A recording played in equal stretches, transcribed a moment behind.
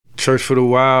Church for the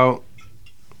Wild,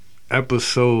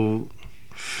 episode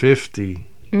 50.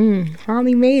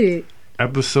 Finally made it.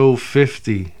 Episode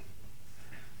 50.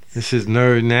 This is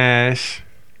Nerd Nash.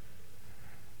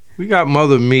 We got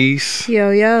Mother Meese.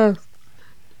 Yo.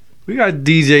 We got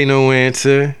DJ No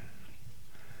Answer.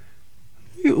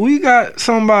 We got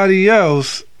somebody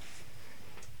else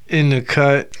in the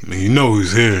cut. I mean, you know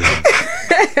who's here.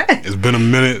 It's been a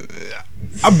minute.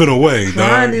 I've been away, dog.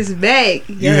 Ron is back.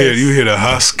 Yes. You hear the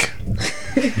husk?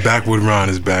 Backwood Ron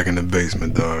is back in the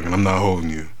basement, dog, and I'm not holding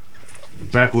you.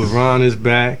 Backwood Ron is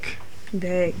back.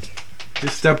 Back.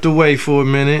 Just stepped away for a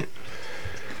minute.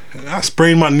 I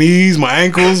sprained my knees, my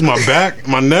ankles, my back,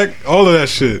 my neck, all of that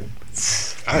shit.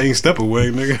 I ain't step away,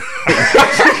 nigga.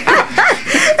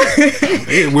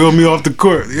 They wheeled me off the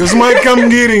court. Yo, somebody come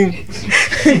get him.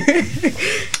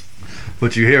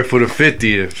 But you here for the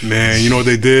 50th. Man, you know what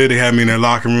they did? They had me in their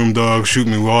locker room, dog,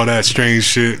 shooting me with all that strange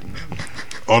shit.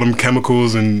 All them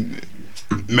chemicals and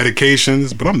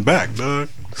medications. But I'm back, dog.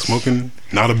 Smoking.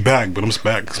 Not a back, but I'm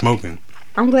back smoking.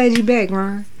 I'm glad you back,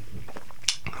 Ron.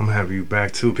 I'm happy you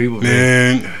back too. People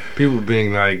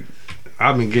being like,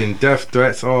 I've been getting death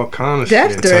threats, all kind of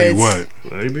death shit. Threats.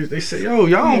 Tell you what. They say, yo,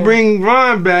 y'all don't bring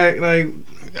Ron back. Like,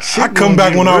 I come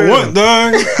back when I want,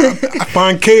 dog. I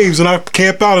find caves and I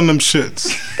camp out in them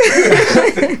shits.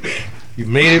 You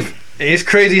made it. It's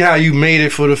crazy how you made it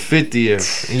for the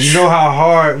 50th. And you know how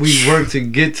hard we worked to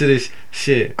get to this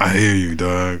shit. I hear you,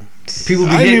 dog. People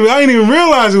be I didn't even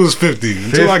realize it was 50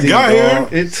 until I got here.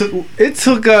 It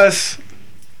took us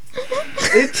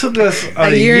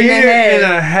a year and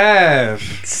a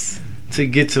half to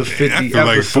get to 50 I feel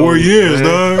episodes. like 4 years,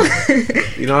 dog.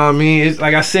 You know what I mean? It's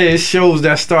like I said, it shows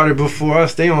that started before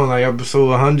us. They on like episode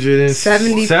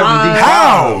 175.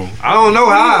 How? I don't know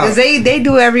how. Because they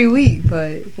do every week,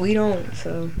 but we don't,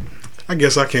 so. I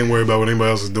guess I can't worry about what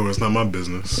anybody else is doing. It's not my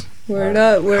business. Word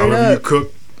up. However you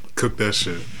cook that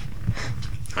shit.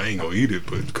 I ain't gonna eat it,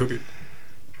 but cook it.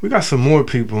 We got some more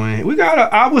people in.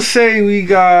 I would say we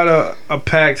got a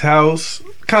packed house,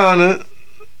 kinda.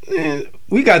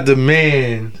 We got the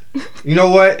man. You know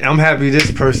what? I'm happy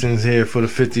this person's here for the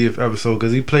 50th episode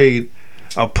because he played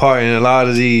a part in a lot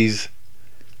of these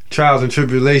trials and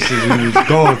tribulations we was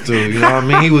going through. You know what I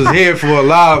mean? He was here for a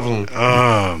lot of them.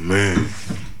 Oh, man.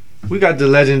 We got the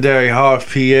legendary Harv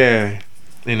Pierre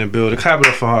in the building. Clap it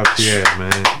up for Harv Pierre,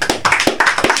 man. You know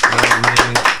what I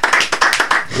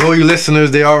mean? All you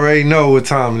listeners, they already know what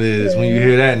time it is when you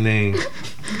hear that name.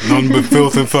 Nothing but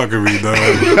filth and fuckery,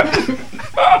 dog.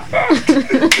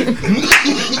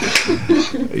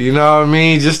 You know what I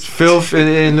mean? Just filth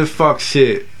and the fuck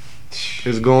shit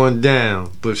is going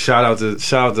down. But shout out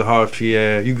to Harv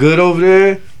Pierre. You good over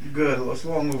there? Good. It's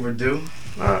long overdue.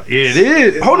 It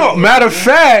is. Hold on. Matter of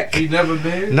fact, You never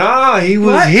been? nah, he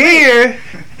was What? here.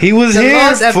 He was The here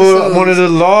lost for episodes. one of the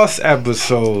lost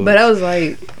episodes. But I was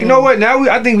like, You know what? Now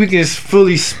I think we can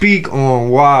fully speak on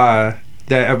why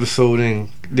that episode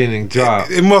didn't drop.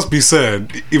 It must be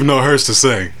said, even though it hurts to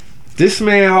say. This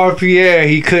man Harv Pierre,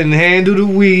 he couldn't handle the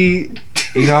weed.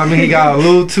 You know what I mean? He got a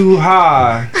little too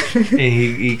high,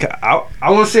 and I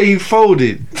want to say he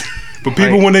folded. But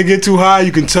people, when they get too high,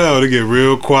 you can tell they get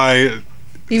real quiet.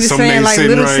 he was Some saying niggas like sitting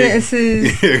little right.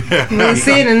 sentences. Yeah. We ain't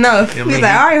saying enough. I He mean, was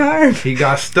like, all right, Harv. He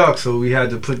got stuck, so we had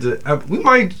to put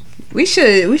We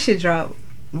should drop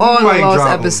all the might lost drop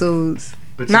 'em. episodes.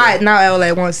 But Not all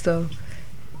at once though.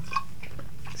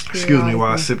 Excuse me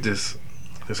while I sip this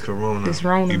Corona. This You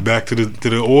Rona. back to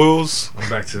the oils? I'm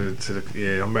back to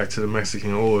the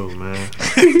Mexican oil, man.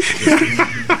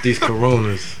 These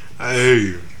Coronas. I hear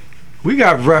you. We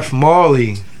got Ref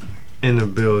Marley in the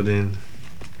building.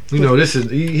 You know, this is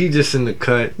he just in the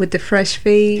cut. With the fresh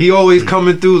fade. He always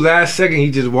coming through last second. He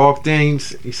just walked in.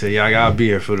 He said, "Yeah, I gotta be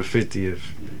here for the 50th."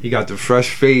 He got the fresh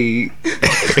fade.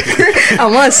 I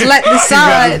want to slap the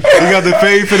side. You got the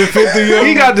fade for the 50, yo?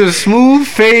 He got the smooth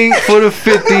fade for the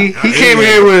 50. He came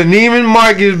here with a Neiman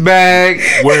Marcus bag,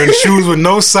 Wearing shoes with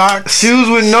no socks. shoes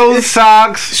with no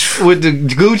socks, with the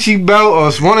Gucci belt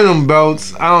or one of them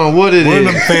belts. I don't know what it One is.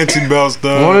 of them fancy belts,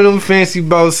 dog. One of them fancy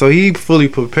belts. So he fully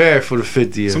prepared for the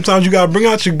 50th. Sometimes you gotta bring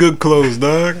out your good clothes,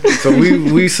 dog. So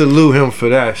we salute him for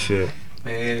that shit.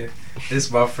 Man, this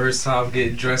is my first time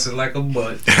getting dressing like a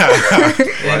butt.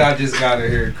 And I just got a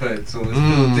haircut, so it's a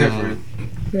little different.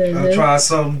 I'm trying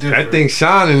something different. That thing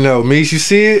shining though. Mees, you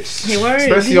see it? He word.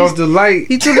 Especially off the light.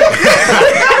 He took it.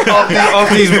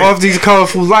 off these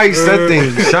colorful lights, that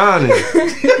thing shining.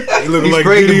 You look He like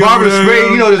sprayed the Diddy barber over there, spray.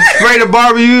 yo. You know the spray the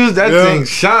barber used. That Yeah. thing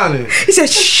shining. He said,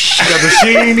 shh. He got the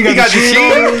sheen. He got the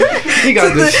sheen. He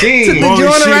got the Took sheen. the Only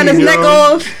joint around his sheen, neck yo.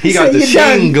 off. He got said, the "You're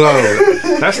sheen done."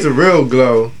 glow. That's the real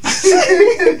glow.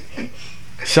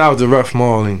 Shout out to Ruff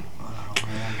Marling.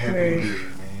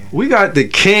 We got the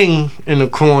king in the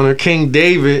corner, King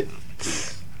David.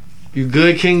 You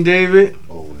good, King David?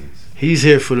 Always. He's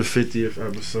here for the 50th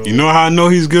episode. You know how I know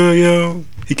he's good, yo?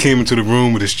 He came into the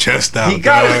room with his chest out. He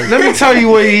got. dog. Let me tell you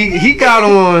what he got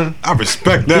on. I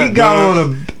respect that. He got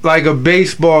dog. on a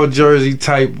baseball jersey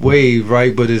type wave,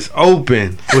 right? But it's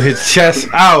open with his chest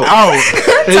out.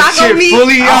 His Taco shit meat.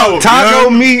 fully out. Out, Taco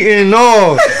yeah. meat and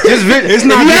all. It's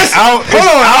not just out.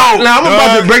 Hold on. Now I'm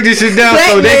about dog. to break this shit down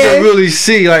so they can really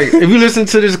see. Like, if you listen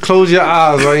to this, close your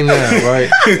eyes right now, right?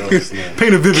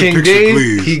 Paint a vivid King picture, Dave,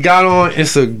 please. he got on.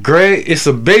 It's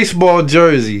a baseball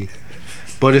jersey,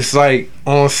 but it's like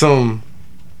on some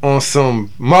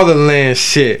motherland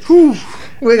shit.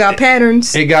 We got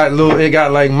patterns. It got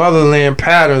like motherland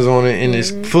patterns on it, and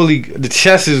it's fully. The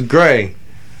chest is gray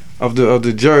of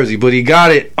the jersey, but he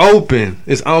got it open.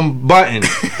 It's unbuttoned,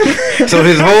 so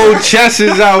his whole chest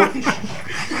is out.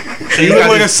 He look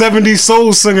like a 70s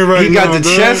soul singer right now. He got the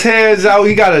dog. chest hairs out.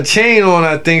 He got a chain on,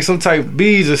 I think, some type of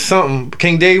beads or something.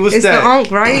 King Dave, what's It's that? the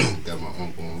onk, right? Got my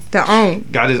uncle on. The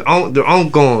onk. Got his onk, the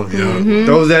onk on. Yeah.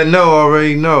 Those that know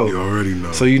already know. You already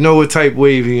know. So you know what type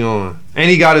wave he on. And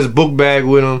he got his book bag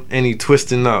with him, and he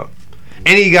twisting up.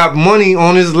 And he got money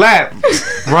on his lap.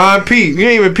 Ron Peep. You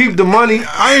ain't even peep the money.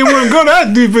 I ain't want to go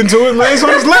that deep into it, man. It's on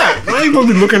his lap. I ain't supposed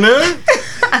to be looking at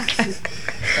it.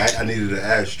 I needed an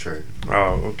ashtray.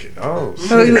 Oh, okay. Oh,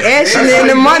 So you ashing in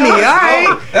the money. All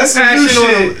right. That's some new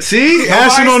shit. See?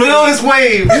 Ashing on Still his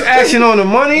wave. You ashing on the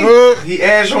money? He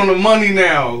ash on the money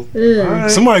now.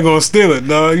 Somebody gonna steal it,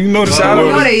 dog. You know the Shout You out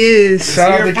know word. they is.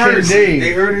 Shout out to Here King first. Dave.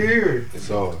 They heard it here.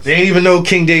 It's ours. They ain't even know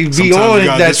King Dave be Sometimes on you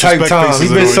gotta that type disrespect time. He faces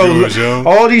been that so don't do it, yo.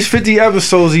 all these 50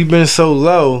 episodes. He been so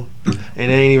low, and they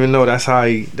ain't even know that's how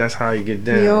he get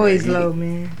down. He always Like, low,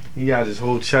 man. He got his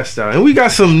whole chest out, and we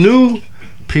got some new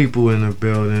people in the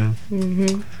building.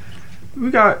 Mm-hmm.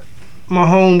 We got my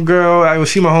homegirl. Well,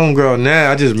 she my homegirl now.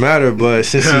 I just met her, but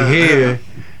since she here,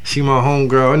 she my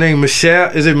homegirl. Her name Michelle.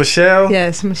 Is it Michelle?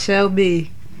 Yes, Michelle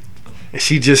B. And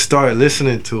she just started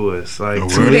listening to us like Oh,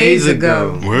 2 word? days 2 days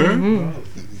ago. ago. Where? Mhm.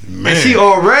 Man. And she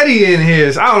already in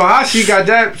here. So I don't know how she got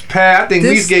that pad. I think we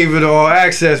This- gave it all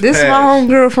access This pass. my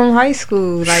homegirl from high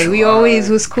school. Like, we always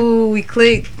was cool. We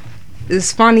clicked.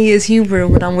 It's funny as humor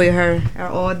when I'm with her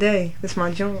all day. This my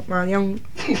young.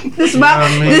 This my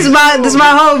I mean? this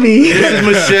my homie. This is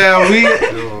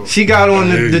Michelle. She got on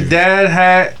the dad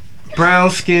hat, brown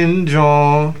skin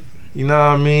John. You know what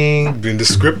I mean? Being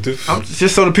descriptive.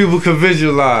 Just so the people can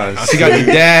visualize. She got the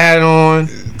dad hat on,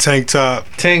 Tank top,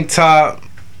 tank top,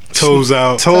 toes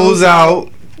out. toes out.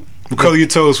 What color your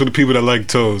toes for the people that like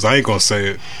toes? I ain't gonna say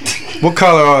it. What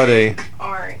color are they?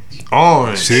 Orange.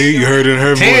 Orange. See, you heard it in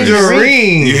her voice.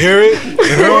 Tangerine. You hear it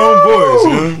in her own voice,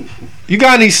 man. You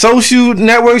got any social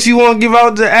networks you want to give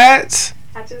out the ads?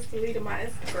 I just deleted my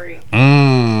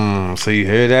Instagram. So you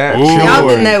hear that? Ooh. Y'all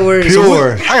the network. So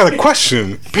Pure. I got a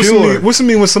question. Pure. What's it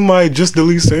mean when somebody just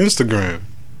deletes their Instagram?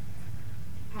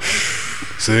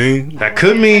 See? That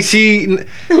could mean she. Even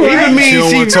She mean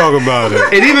don't want to talk about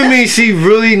it. It even means she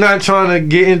really not trying to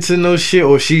get into no shit,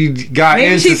 or she got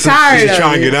Maybe into she some tired shit. She's of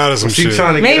trying to it. get out of some She shit.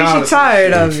 trying to Maybe get out. she of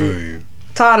tired I of feel it. you.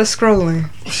 Tired of scrolling.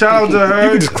 Shout out to her. You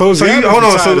can just close the app if hold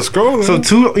you're on. tired of scrolling.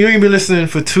 So you ain't been listening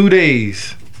for 2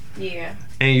 days, Yeah.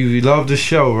 and you love the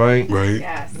show, right? Right.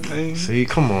 Yes. See,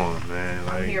 come on, man. I'm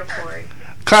Like, here for it.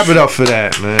 clap it up for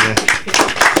that, man.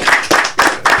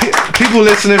 People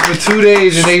listening for 2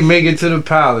 days and they make it to the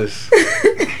palace.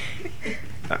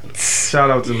 Shout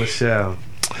out to Michelle.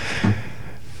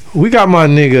 We got my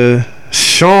nigga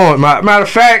Sean. Matter of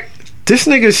fact, this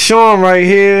nigga Sean right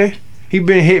here, he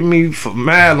been hitting me for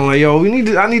mad long. Like, yo,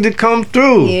 I need to come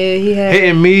through. Yeah, he had.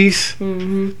 Hitting Meese,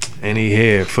 hmm and he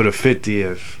here for the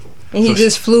 50th. And he So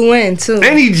just flew in too.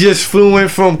 And he just flew in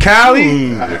from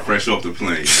Cali. Yeah, fresh off the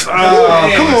plane.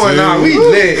 Oh, come on now, we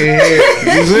lit in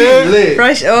here. We lit.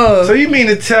 Fresh off. So you mean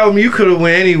to tell me you could have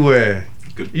went anywhere?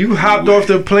 Good. You hopped off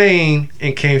the plane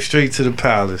and came straight to the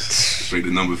palace. Straight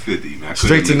to number 50, man. I couldn't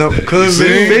Straight to miss number. that. Couldn't See?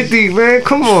 be 50, man.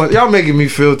 Come on, y'all making me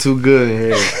feel too good in here.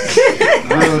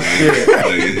 Real shit.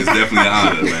 Like, it's definitely an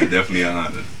honor, man. Definitely an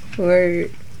honor.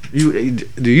 Word.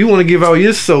 Do you want to give out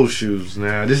your socials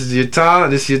now? This is your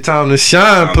time. This is your time to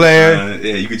shine, player.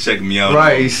 Yeah, you can check me out.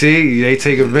 Right, you see, they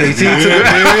take advantage. You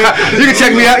can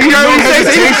check me out. You heard what he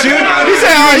said? He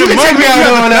said, "Oh, you can check me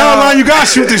out on Now, that." you gotta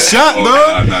shoot the shot, Oh,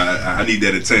 dog. I need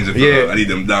that attention. Yeah. I need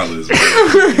them dollars.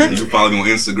 Man. You can follow me on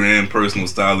Instagram, personal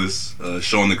stylist,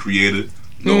 Sean the Creator.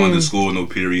 No underscore, no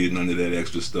period, none of that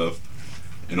extra stuff.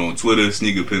 And on Twitter,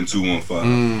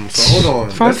 SneakerPin215. So hold on.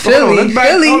 From Let's Philly. Hold on, let's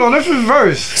Philly. Hold on, let's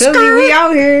reverse. Philly, we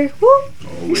out here. Woo.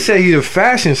 He said he a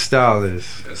fashion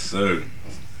stylist. Yes, sir.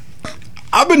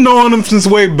 I've been knowing him since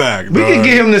way back. We can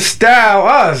get him to style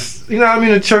us. You know what I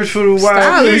mean? The church for the wild.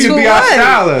 Stylist He can for be our what?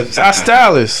 stylist. Our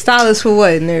stylist. Stylist for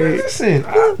what, nerd? Listen,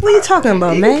 What are you talking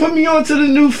about, you man? put me on to the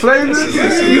new flavors.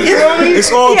 Listen. You feel me? It's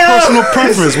all Yo. personal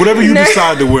preference. Whatever you Nerd.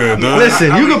 decide to wear, dog.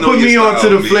 Listen, I you already can know put me your on to style,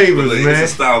 the B. flavors, It's man. a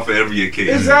style for every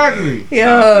occasion. Exactly. Style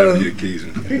Yo. for every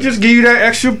occasion. He just give you that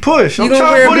extra push. You I'm gonna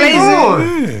trying wear to a put it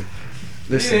blazer? on.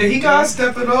 Listen, Yeah, he gotta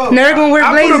step it up. Nerd gonna wear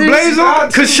I put a blazers? blazer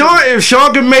on, cause Sean, if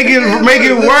Sean can make it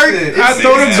work, I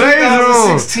throw the blazer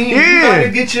on. 2016, you gotta Yeah,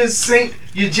 get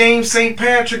your James St.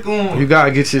 Patrick on. you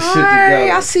gotta get your shit Alright,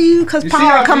 together. I see you, cause You see Power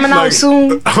how coming he's out like- soon.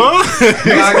 You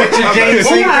gotta get your James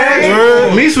St. Patrick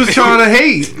on. Meese was trying to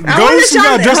hate. Ghost, you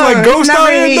got dressed like Ghost out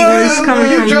here, It's dog.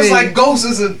 coming You from dress me. like Ghost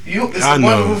is a I know.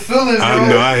 wonderful feeling, I bro.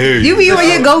 know, I hear you. You be on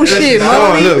your ghost shit, Sean,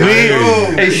 mommy. look, Yo.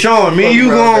 hey Sean, me and you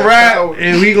gonna rap,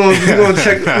 and we gonna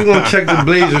check the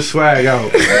blazer swag out.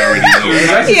 I already know.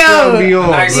 That's the time be on.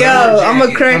 Nice. Yo, man.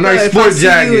 I'ma crank A nice up if I sport see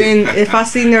jacket. you and if I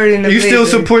see Nerd in the You still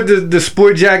blazer. support the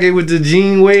sport jacket with the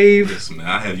jean wave? Yes, man.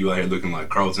 I have you out here looking like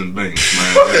Carlton Banks,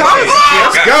 man.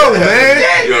 Let's go,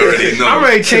 man. You already know. I'm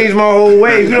ready to change my whole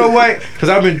wave. You know what? Because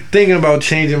I've been thinking about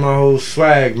changing my whole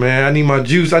swag, man. I need my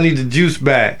juice. I need the juice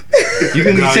back. You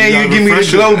can be Nah, saying you you gotta give me the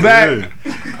refresh it. glow back.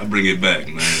 Yeah. I bring it back,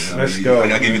 man. Let's go, I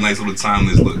give you a man. nice little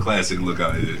timeless look, classic look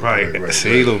out here. Right.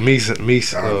 See, look, Me's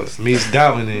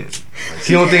doubting it.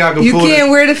 She don't think I can You pull can't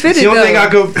it. wear the fitted She don't though. think I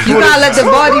could You pull gotta let the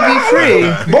it. body be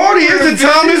free. Body is the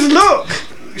timeless look.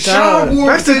 Sean wore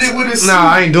That's the fitted with a suit.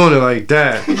 Nah, I ain't doing it like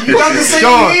that. You got the same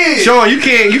head. Sean, you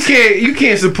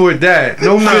can't support that.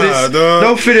 No Nah, fitteds, dog.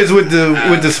 no fitteds with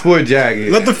the sport jacket.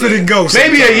 Let the fitted go.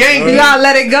 Maybe a sometime, Yankee. You gotta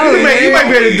let it go. You might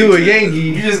man. be able to do a You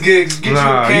Yankee. just get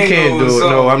Nah, you a you can't Kango do or it. something.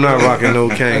 No, I'm not rocking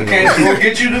no Okay, Kango. we'll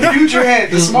get you the future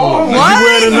hat, the small one. What? You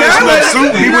wearing a nice No, little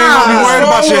suit. You ain't gonna be nah. worried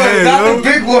about your head, Not yo. the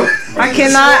big one. I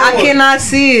cannot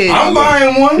see it. I'm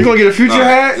buying one. You gonna get a future Nah,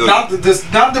 hat? look, Not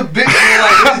the big one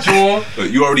like this, John.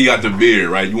 look, you already got the beard,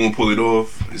 right? You won't pull it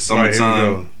off. It's Right, here we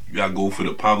summertime. go. You gotta go for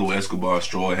the Pablo Escobar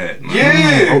straw hat, man.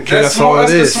 Yeah. Okay, that's all it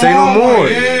the is. Say no small more.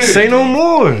 one, yeah. Say no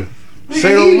more. Say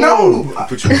He no more. know.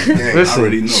 Put you in the game. I Listen.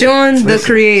 already know. Sean the Listen,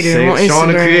 creator say on Instagram. Sean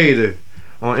the Creator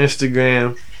on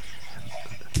Instagram.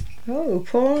 Oh,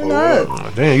 pulling up.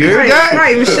 Oh, damn, you heard Right, that?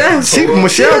 right, Michelle. See,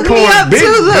 Michelle Look me pouring up, big too,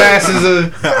 look. glasses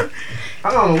of.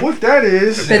 I don't know what that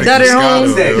is. The Duddy home.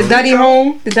 Moscato, The Duddy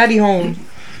home. The Duddy home.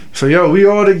 So yo, we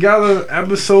all together,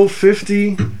 episode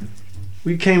 50.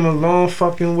 We came a long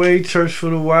fucking way, Church for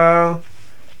the Wild.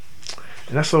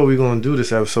 And that's what we're gonna do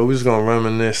this episode. We're just gonna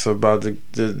reminisce about the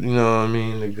you know what I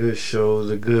mean, the good shows,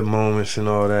 the good moments and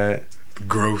all that.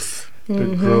 Growth,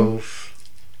 The growth,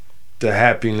 the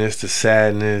happiness, the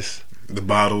sadness, the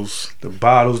bottles. the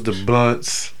bottles, the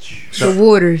blunts, The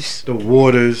waters. the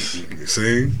waters,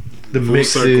 See? the Full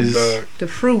circle, mixes, dog. The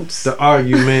fruits. the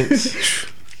arguments, The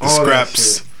all that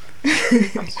scraps.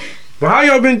 shit. But how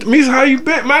y'all been? Misa, how you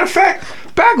been? Matter of fact,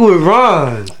 back with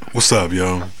Ron. What's up,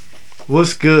 yo?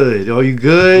 What's good? Are you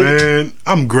good? Man,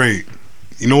 I'm great.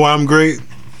 You know why I'm great?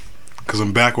 Because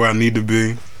I'm back where I need to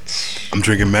be. I'm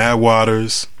drinking mad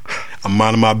waters. I'm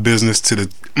minding my business to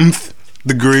the nth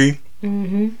degree.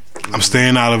 I'm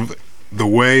staying out of the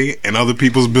way and other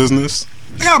people's business.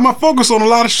 I got my focus on a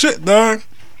lot of shit, dog.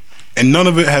 And none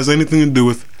of it has anything to do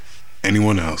with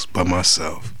anyone else but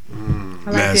myself. I Mad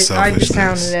like the sound of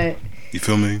selfishness. that. You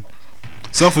feel me?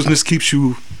 Selfishness keeps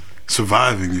you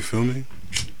surviving, you feel me?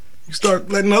 You start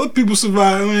letting other people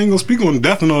survive. I ain't gonna speak on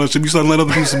death and all that shit. You start letting other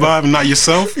people survive and not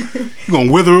yourself, you're gonna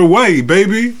wither away,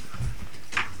 baby.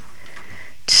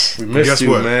 We missed Guess you,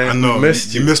 what? man. I know. We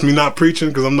missed You you. missed me not preaching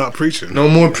because I'm not preaching. No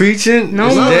more preaching. No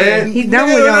It's more. dead. He done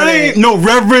with Yeah, y'all. I ain't that. no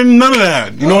reverend, none of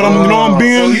that. You know what I'm? You know what I'm So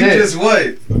being? you Shit. just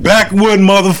what? Backwood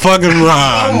motherfucking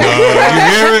Ron. dog. You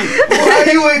hear it? Why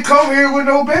you ain't come here with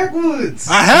no backwoods?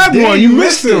 I had one. You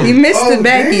missed You him. missed the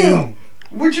backy. damn.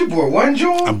 What you bought? One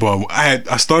joint?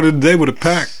 I started the day with a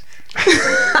pack.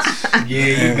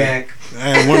 Yeah, you back. I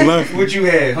had one left. What you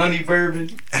had? Honey bourbon?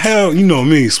 Hell, you know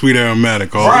me, sweet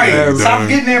aromatic all Right. day. Stop dog.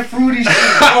 getting that fruity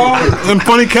shit, dog. Them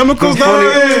funny chemicals, Them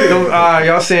funny, dog. them,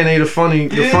 y'all saying they the funny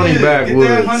Yeah, backwoods.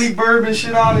 Get that honey bourbon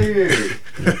shit out of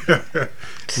here.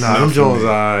 Nah, them Jones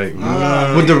alright.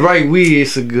 Nah. With the right weed,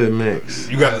 it's a good mix.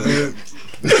 You got.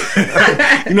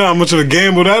 You know how much of a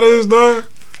gamble that is, dog.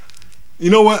 You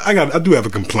know what? I do have a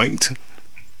complaint.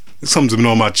 Something's been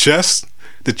on my chest.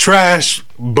 The trash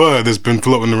bud that's been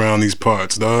floating around these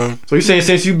parts, dog. So you saying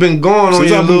since you've been gone Since on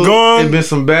your I've been little, gone, it been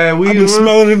some bad weed I've been around?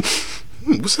 smelling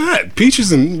it. What's that?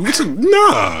 Peaches and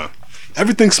nah.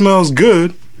 Everything smells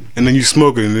good, and then you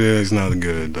smoke it, and it's not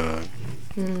good, dog.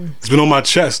 It's been on my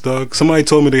chest, dog. Somebody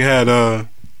told me they had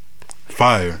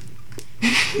fire.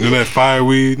 You know that fire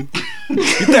weed?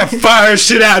 Get that fire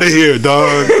shit out of here,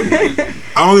 dog.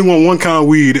 I only want one kind of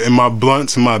weed in my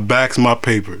blunts, and my backs, and my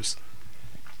papers.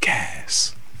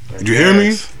 Gas. Did you hear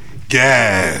me?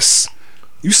 Gas.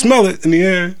 You smell it in the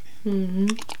air.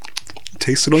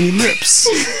 Taste it on your lips.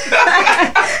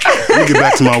 Let me get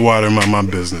back to my water and my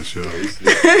business, yo.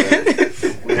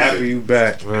 Happy you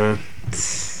back, man.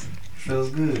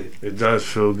 Feels good. It does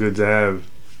feel good to have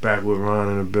back with Ron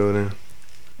in the building.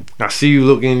 I see you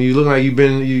looking. You look like you've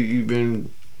been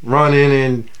running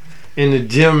and in the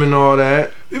gym and all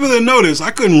that. People didn't notice.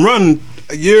 I couldn't run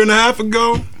a year and a half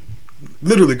ago.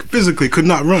 Literally, physically, could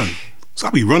not run. So I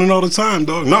be running all the time,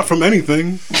 dog. Not from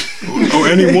anything or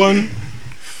anyone,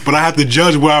 but I have to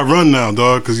judge where I run now,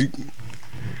 dog, because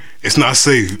it's not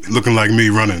safe looking like me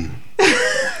running.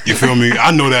 You feel me?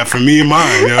 I know that for me and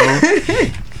mine, yo.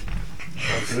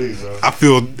 I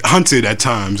feel hunted at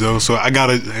times, yo. So I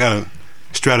gotta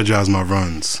strategize my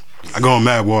runs. I go on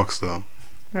mad walks though.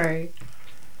 Right.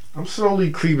 I'm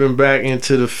slowly creeping back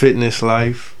into the fitness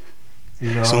life.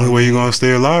 You know, It's the only way you're gonna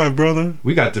stay alive, brother.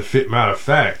 we got the fit. Matter of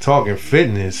fact, talking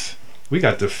fitness, we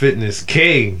got the fitness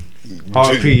king,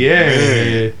 Hard Pierre.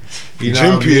 Yeah. You know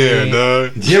Jim what I Pierre, mean?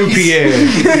 dog. Jim Pierre.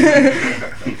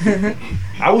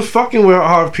 I was fucking with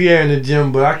Hard Pierre in the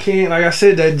gym, but I can't. Like I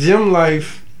said, that gym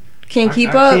life. Can't keep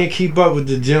I up. can't keep up with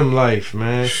the gym life,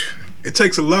 man. It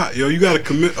takes a lot, yo. You gotta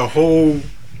commit a whole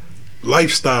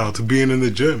lifestyle to being in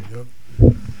the gym, yo.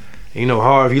 You know,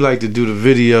 Harv, he like to do the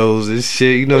videos and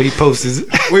shit. You know, he posts his.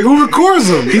 Wait, who records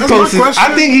them? He That's posts. my question.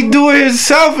 I think he do it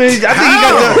himself. And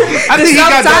I think he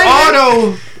got the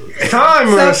auto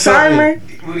timer or something. Self-timer.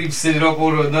 Would he set it up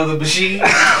on another machine? Hey.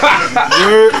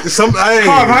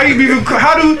 Harv, how you be?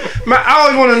 How do? Man, I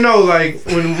always want to know, like,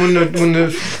 when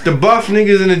the buff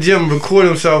niggas in the gym record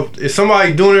themselves, is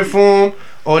somebody doing it for them,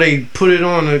 or they put it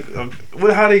on?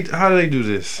 How do they do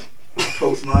this?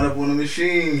 Post mine up on the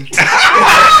machine.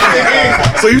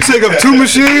 So you take up 2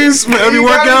 machines for every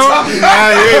workout?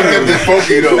 Get this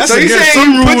funky though. That's So you against saying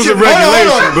some you put rules your and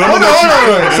regulations. but I'm hold gonna let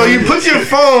you- on. So you put your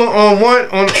phone on one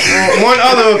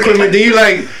other equipment,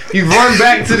 then you run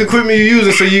back to the equipment you're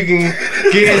using so you can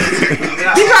get it.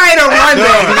 You probably don't run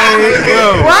back.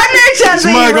 Yo, Run there, Chelsea.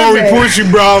 somebody gonna report you,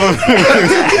 brother.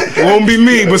 It won't be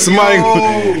me, but somebody.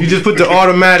 You just put the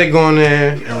automatic on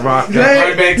there and rock that.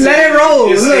 Right back to Let it roll.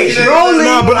 Just Look, say- roll it.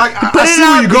 Nah, but I Put it see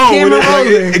where up, you're going with it. camera Like,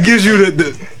 rolling. it gives you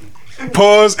the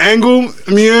pause angle. You know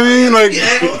what I mean? Like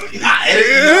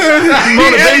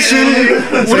motivation.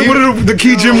 What are the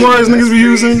key gym words niggas be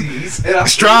using?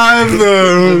 Strive.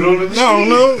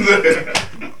 No.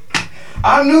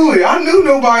 I knew it. I knew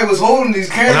nobody was holding these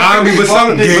cameras. Nah, but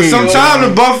sometimes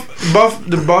the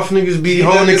buff niggas be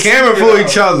holding the camera for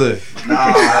each other.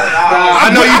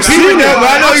 I know you seen that, but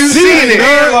I know you seen it.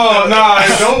 Nah,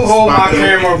 don't hold my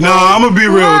camera, bro. Nah, I'm gonna be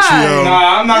real with you, yo.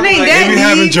 Nah, I'm not It ain't gonna that They be deep.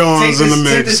 having Johns in the take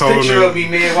mix. this holding picture it. of me,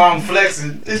 man, while I'm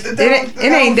flexing. It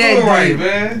ain't that right, deep.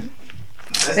 man.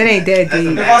 It ain't that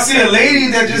deep. If I see a lady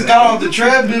that just got off the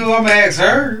treadmill, I'm gonna ask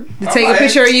her. To take a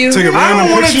picture of you. Take a I random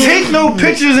don't want to picture. take no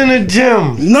pictures in the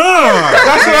gym. Nah.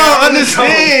 That's what I don't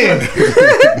understand.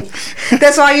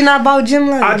 That's why you're not about gym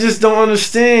life. I just don't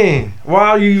understand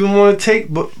why you even want to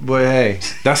take. But hey,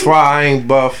 that's why I ain't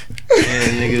buff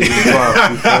and niggas is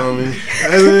buff. You feel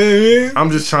me?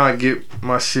 I'm just trying to get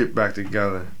my shit back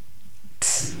together.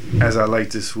 As I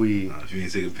like this weed. If you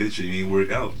ain't take a picture, you ain't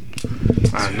work out.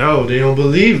 I know they don't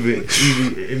believe it.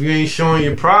 If you ain't showing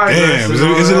your progress, Damn, and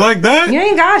all is it that, like that? You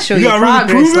ain't gotta show You your gotta really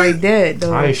progress prove it? like that,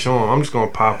 though. I ain't showing. I'm just gonna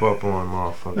pop up on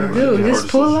motherfucker. Dude, just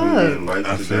pull up.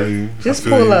 I feel you. Just I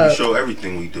feel pull you. up. Show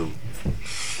everything we do.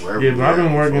 Wherever Yeah, but I've been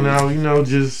we are. working out. You know,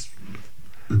 just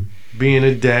being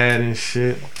a dad and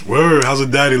shit. Word, how's a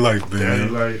daddy life been? Daddy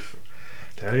yo? life.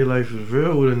 Daddy life is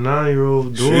real with a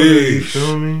 9-year-old daughter. You Sheesh.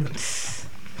 feel me?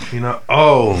 You know.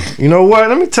 Oh, you know what?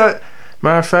 Let me tell.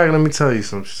 Matter of fact, let me tell you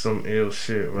some ill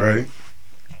shit. Right.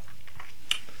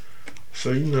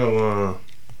 So you know,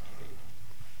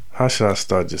 how should I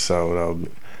start this out without?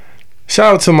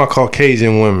 Shout out to my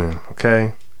Caucasian women.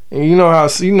 Okay. And you know how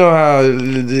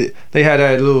they had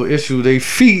that little issue. Their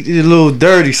feet is a little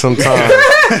dirty sometimes.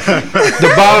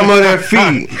 The bottom of their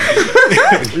feet.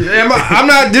 I'm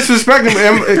not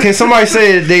disrespecting. Can somebody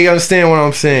say that they understand what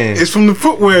I'm saying? It's from the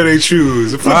footwear they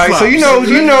choose. The All right, so you know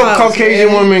Flip-flops, Caucasian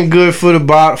man. women good for the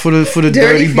for the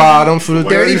dirty feet. bottom, for the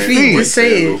Dirty dirty feet. feet. Just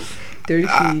say it. Dirty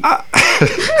feet.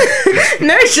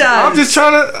 Nerd shot. I'm just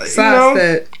trying to, Stop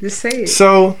that. Just say it.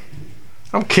 So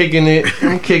I'm kicking it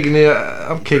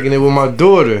with my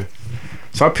daughter.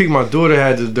 So I peeked my daughter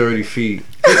had the dirty feet.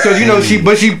 Because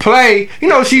she play,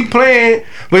 she playing,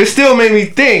 but it still made me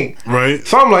think. Right.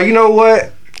 So I'm like, you know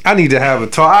what? I need to have a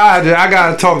talk. I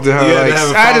gotta talk to her. Yeah, like, to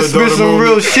have a I had to spit father-daughter some real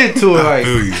moment. shit to her. I Like,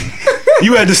 feel you.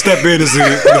 You had to step in as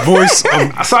the voice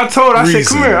of so I told her, I said,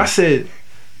 reason. come here. I said,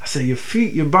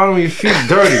 your bottom of your feet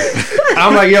dirty.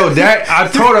 I'm like, yo, I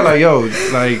told her, like, yo,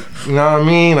 like, you know what I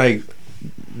mean? Like,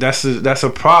 that's a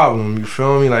problem. You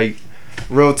feel me? Like,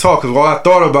 real talk. Because all I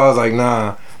thought about was like,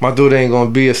 nah, my dude ain't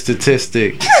gonna be a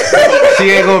statistic. She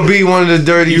ain't gonna be one of the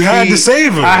dirty feet. You had to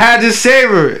save her. I had to save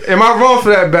her. Am I wrong for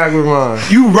that backward rhyme?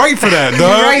 You right for that,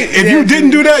 dog. right If for you that, didn't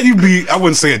do that, you'd be, I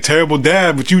wouldn't say a terrible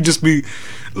dad, but you'd just be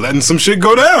letting some shit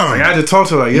go down. Like, I had to talk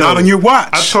to her like, yo. Not on your watch.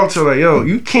 I talked to her like, yo,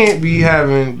 you can't be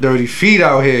having dirty feet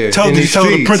out here. Tell in the the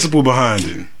streets. principle behind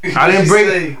it. I didn't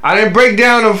break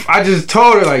down. I just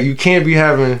told her like, you can't be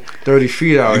having dirty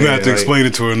feet out You're here. gonna have to Like, explain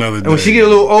it to her another day. And when she get a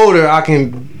little older, I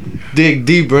can dig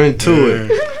deeper into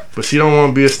it. But she don't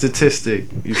want to be a statistic.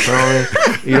 You feel me?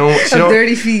 She don't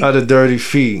dirty feet. Of the dirty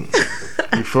feet.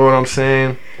 You feel what I'm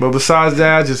saying? But besides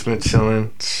that, I just been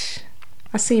chilling.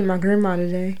 I seen my grandma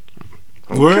today.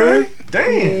 Word?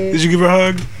 Damn. Yeah. Did you give her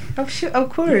a hug? Oh shit! Of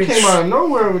course. Came out of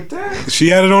nowhere with that. She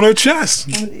had it on her chest.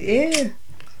 Yeah.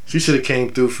 She should have came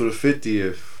through for the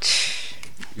 50th.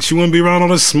 She wouldn't be around all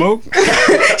this smoke.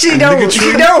 She don't.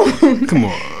 She don't. Come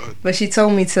on. But she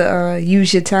told me to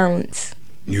use your talents.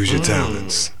 Use your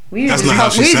talents. We That's just not how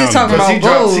she we just sounded. talking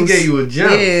about goals. She gave you a gem.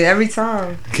 Yeah, every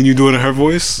time. Can you do it in her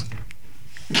voice?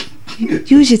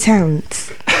 Use your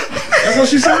talents. That's what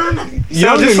she sound.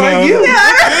 Young just like you.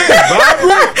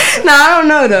 Nah, I don't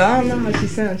know though. I don't know how she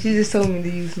sounds. She just told me to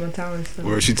use my talents. Though.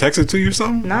 Or she texted to you or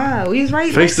something? Nah, we was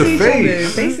right Face next to each other.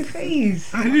 face. Face to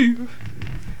face. I hear you.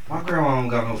 My grandma don't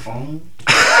got no phone.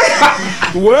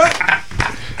 What?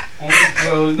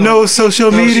 No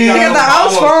social She media. got the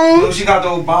house phone. No, she got the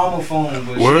Obama phone,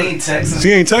 but Word? she ain't texting.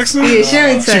 She ain't texting? Yeah, she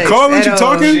ain't text. She calling? at She all.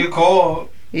 talking? She called.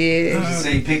 Yeah. She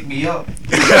say pick me up.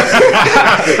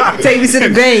 Take me to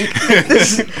the bank.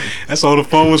 That's all the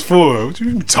phone was for. What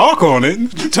you talk on it?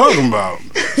 What you talking about?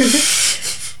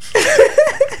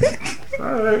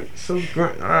 Alright,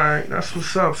 alright, that's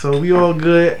what's up. So we all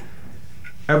good.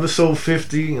 Episode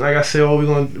 50. Like I said, we're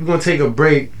gonna take a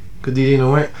break because DJ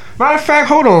No Answer. Matter of fact,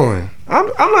 hold on. I'm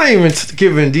not even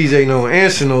giving DJ No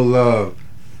Answer no love.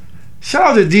 Shout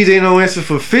out to DJ No Answer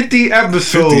for 50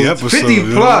 episodes. 50 yeah.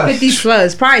 plus. 50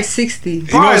 plus, probably 60.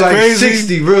 Probably what's like crazy?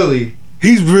 60, really.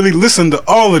 He's really listened to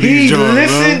all of He these joints,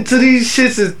 listened to these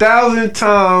shits 1,000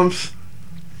 times.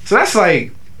 So that's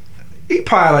like, he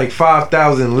probably like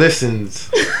 5,000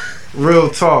 listens. Real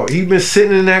talk. He been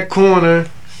sitting in that corner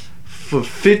for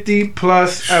 50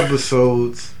 plus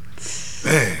episodes.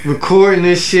 Man. Recording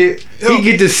this shit. Yo. He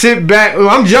get to sit back. Well,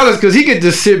 I'm jealous because he get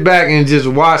to sit back and just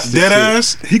watch the Dead shit.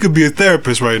 ass, he could be a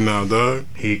therapist right now, dog.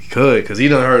 He could, because he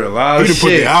done heard a lot He of done put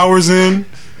shit. the hours in.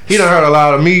 He done heard a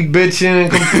lot of me bitching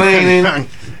and complaining.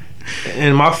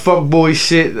 And my fuckboy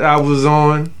shit I was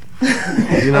on. You know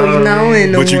Oh, you what I know mean?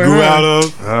 it no But you more, grew huh? out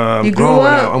of. I'm You grew growing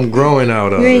up. out. I'm growing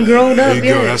out of You ain't it. grown There up you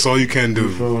yet. go. That's all you can You do.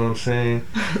 feel what I'm saying?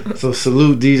 So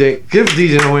salute DJ. Give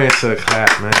DJ No Answer a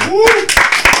clap, man.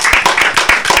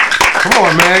 Come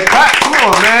on, man. Clap. Come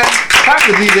on, man. Clap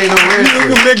to DJ No You Answer.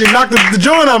 gonna make me knock the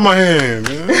joint out my hand,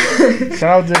 man.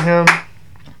 Shout out to him.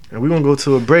 And we're going to go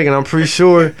to a break. And I'm pretty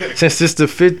sure since this the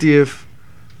 50th,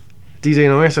 DJ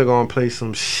No Answer going to play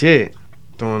some shit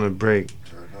during the break.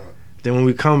 Then when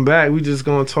we come back, we just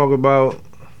going to talk about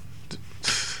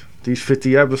these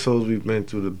 50 episodes we've been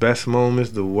through. The best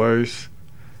moments, the worst,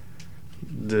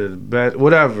 the best,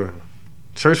 whatever.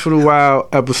 Search for the Wild,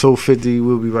 episode 50.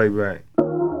 We'll be right back.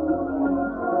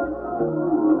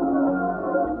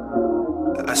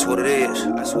 That's what it is.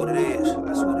 That's what it is.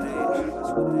 That's what it is.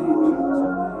 That's what it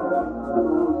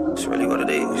is. It's really what it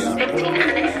is.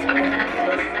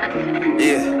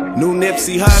 Yeah. New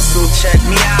Nipsey Hussle. Check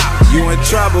me out. You in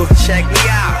trouble. Check me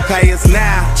out. Pay us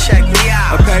now. Check me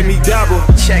out. Or pay me double.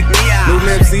 Check me out. New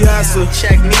Nipsey Hussle.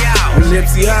 Check me out. New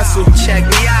Nipsey Hussle. Check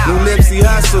me out. New Nipsey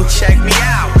Hussle. Check me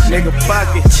out. Nigga,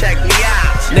 fuck it. Check me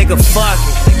out. Nigga, fuck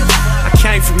it. I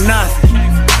came from nothing.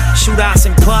 Shootouts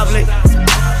in public.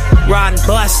 Riding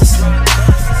buses.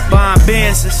 Buying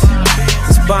Benzes.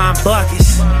 Just buying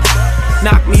buckets.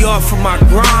 Knocked me off from my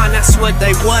grind. That's what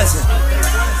they wasn't.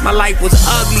 My life was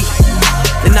ugly.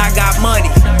 Then I got money.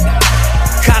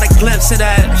 Caught a glimpse of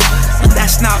that. But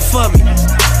that's not for me.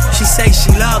 She say she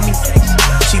love me.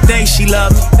 She think she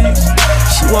love me.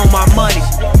 She want my money.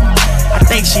 I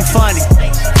think she funny.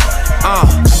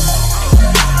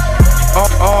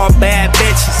 All bad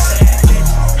bitches.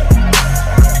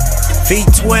 Feet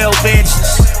 12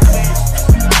 inches.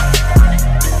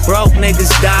 Broke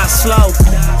niggas die slow,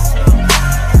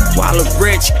 while the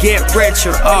rich get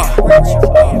richer.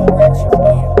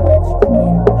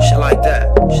 Shit like that.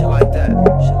 Shit like that.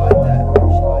 Shit like that.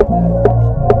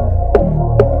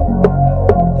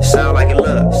 It sound like it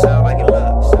look. Sound like it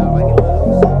look. Sound like it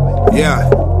look. Yeah.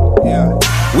 Yeah.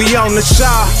 We on the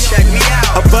shaw. Check me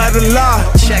out. Above the law.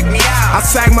 Check me out. I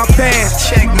sag my pants.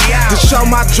 Check me out. To show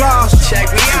my draws.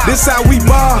 Check me out. This how we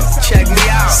ball. Check me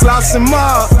out. Slots and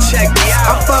more. Check me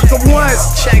out. I fuck her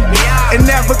once. Check me out. And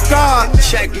never thought.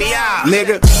 Check me out.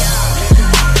 Nigga.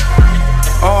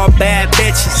 All bad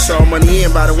bitches. Saw money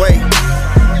in, by the way.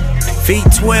 Feet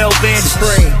 12 inches.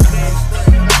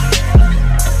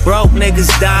 Broke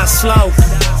niggas die slow.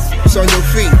 It's on your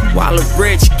feet. While the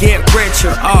rich get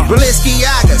richer.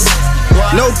 Balenciagas.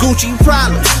 No Gucci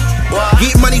problems.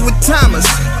 Get money with Thomas.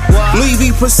 Louis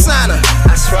V persona.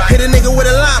 Hit a nigga with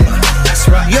a llama.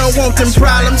 You don't want them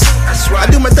problems. I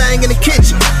do my thing in the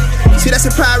kitchen. See, that's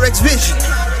a Pyrex vision.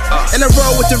 And I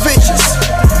roll with the riches.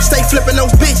 Stay flipping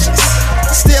those bitches.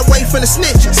 Stay away from the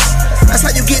snitches. That's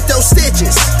how you get those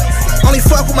stitches. Only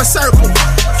fuck with my circle.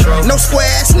 No square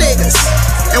ass niggas.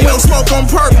 And we don't smoke on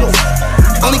purple.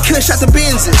 Only kush out the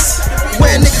Benzes.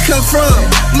 Where a nigga come from?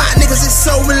 My niggas is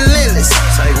so relentless.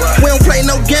 We don't play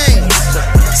no games.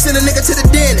 Send a nigga to the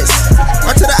dentist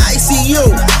or to the ICU.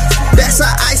 That's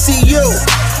our ICU.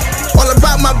 All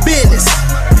about my business.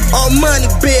 All money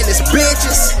business,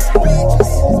 bitches.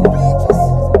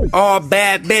 All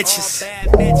bad bitches.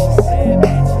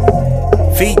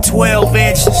 Feet 12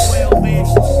 inches.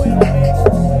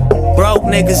 Broke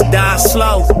niggas die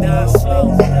slow,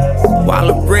 while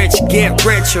the rich get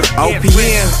richer.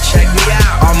 OPM, check me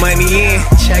out. All money in,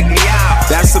 check me out.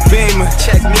 That's a Beamer,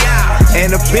 check me out.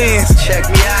 And a Benz, check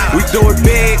me out. We do it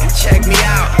big, check me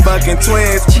out. Fucking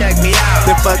twins, check me out.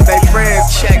 Then fuck they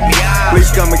friends, check me out. Please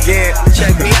come again,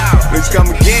 check me out. Please come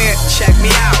again, check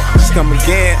me out. Please come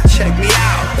again, check me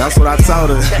out. That's what I told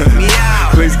her. Check me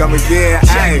out. Please come again,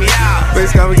 check me out.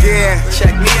 Please come again,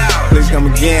 check me out. Please come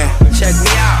again, check me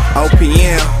out.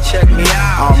 OPM, check me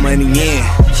out. All money in,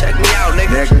 check me out,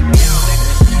 nigga.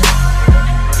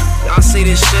 Y'all see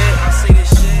this shit?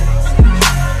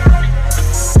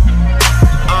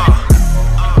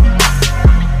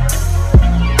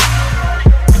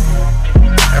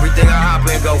 Everything I hop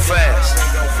in go fast.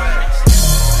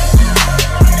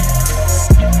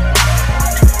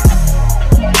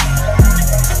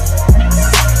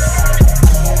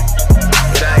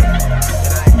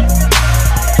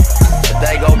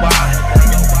 Day go by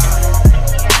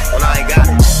when I ain't got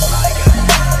it.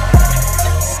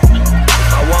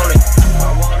 If I want it,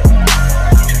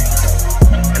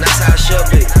 and that's how it should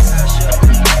be.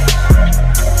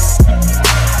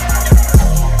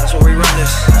 That's what we run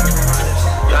this.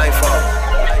 Y'all ain't fault.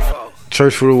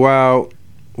 Church for the Wild,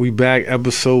 we back,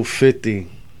 episode 50.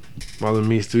 Mother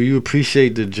Meester, you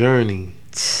appreciate the journey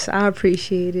I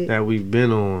appreciate it. that we've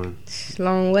been on.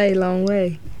 Long way, long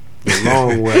way. A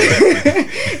long way.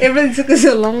 It really took us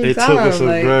a long time. It took us a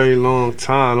very long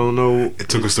time. I don't know. It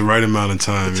took us the right amount of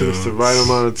time. It took us the right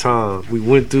amount of time. We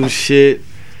went through shit.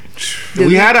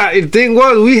 The thing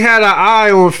was, we had our eye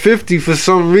on 50 for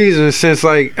some reason since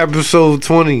like episode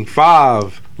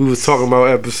 25. We was talking about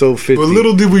episode 50. But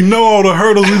little did we know all the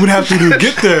hurdles we would have to do to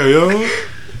get there, yo.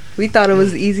 We thought it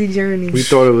was an easy journey. We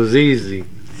thought it was easy.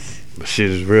 But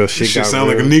shit is real. Shit got sound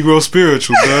real. like a Negro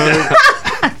spiritual, dog.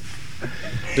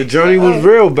 The journey was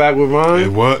real back with Ryan. Hey,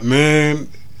 what, man?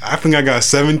 I think I got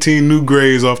 17 new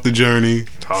grades off the journey.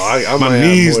 I My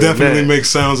knees definitely make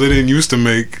sounds they didn't used to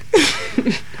make.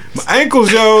 My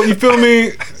ankles, yo, you feel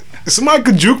me? Somebody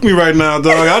could juke me right now,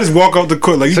 dog. I just walk off the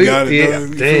court like, you got it, yeah,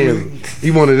 dog. Damn.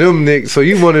 You one of them niggas. So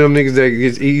you one of them niggas that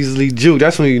gets easily juked.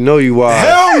 That's when you know you wise.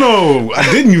 Hell no. I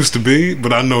didn't used to be,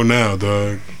 but I know now,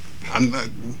 dog. I'm not,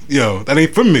 yo, that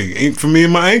ain't for me. Ain't for me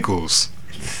and my ankles.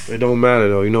 It don't matter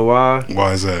though. You know why?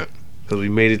 Why is that? Because we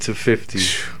made it to 50.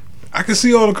 I can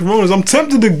see all the coronas. I'm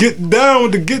tempted to get down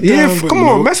with the get down. Yeah, come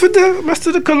on, mess to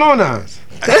the coronas.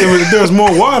 There's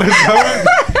more water, dog.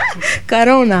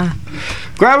 Corona.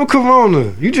 Grab a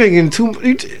Corona. You drinking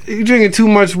too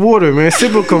much water, man.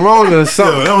 Sip a Corona or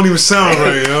something. Yo, that don't even sound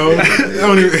right, yo.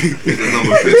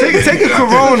 Take a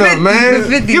Corona, man.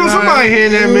 50, Give somebody here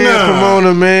that man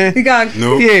Corona, man. You got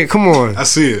Yeah, come on. I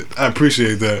see it. I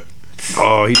appreciate that.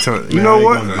 Oh, he turned. You know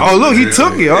what? Oh, look, he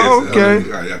took it. Oh, okay.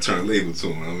 I turned the label to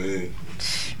him. I mean,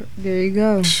 there you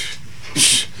go.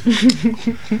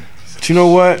 But you know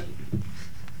what?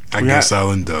 I guess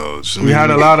I'll indulge. We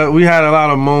had a lot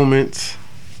of moments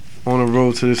on the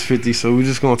road to this 50, so we're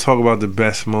just gonna talk about the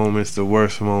best moments, the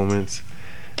worst moments,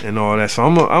 and all that. So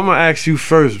I'm gonna ask you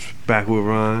first, back with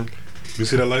Ryan. You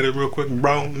see that lighter real quick,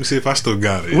 bro? Let me see if I still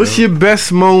got it. What's your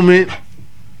best moment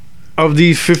of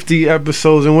these 50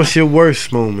 episodes, and what's your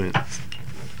worst moment?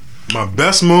 My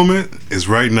best moment is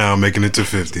right now making it to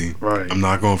 50. Right. I'm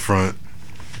not going to front.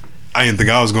 I didn't think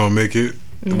I was going to make it.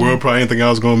 The world probably didn't think I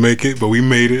was going to make it, but we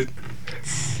made it.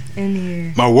 In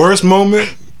here. My worst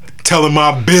moment, telling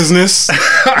my business.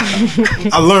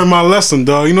 I learned my lesson,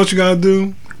 dog. You know what you got to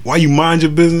do? While you mind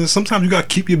your business, sometimes you got to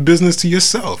keep your business to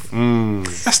yourself.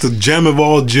 That's the gem of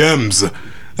all gems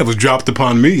that was dropped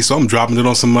upon me, so I'm dropping it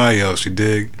on somebody else, you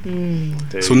dig?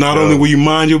 So not only will you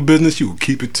mind your business, you will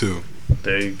keep it too.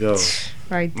 There you go.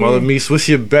 Right there. Mother Meese, what's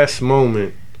your best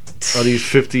moment of these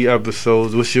 50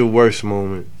 episodes? What's your worst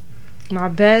moment? My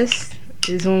best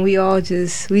is when we all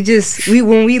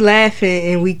when we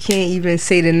laughing and we can't even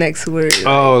say the next word.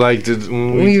 Oh, like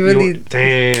when we really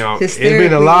damn. It's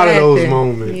been a lot of those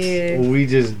moments where we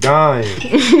just dying.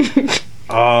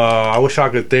 I wish I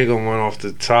could think of one off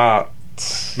the top.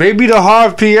 Maybe the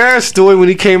Harv Pierre story when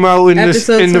he came out in the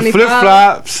flip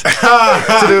flops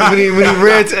when he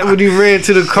ran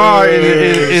to the car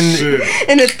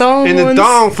in the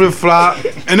thong flip flop.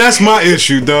 And that's my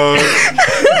issue, dog.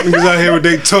 Niggas out here with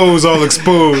their toes all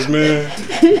exposed, man.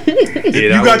 If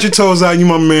you got your toes out, you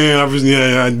my man.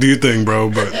 I do your thing, bro.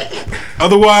 But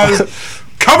otherwise,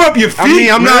 cover up your feet. I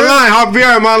mean, I'm not lying. Harv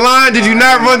Pierre, am I lying? Did you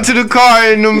not run to the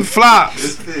car in them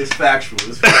flops? It's factual.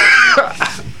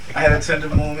 I had a tender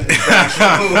moment.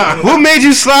 What made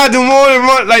you slide the more and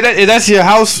run like that? That's your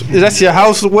house. That's your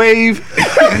house wave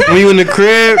when you in the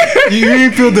crib. You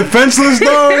didn't feel defenseless,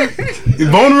 dog. You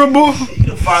vulnerable.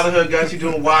 Fatherhood got you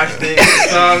doing wash things.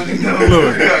 I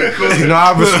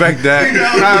respect that.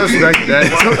 I respect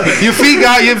that. Your feet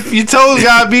got your toes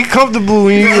gotta be comfortable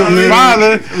when you're a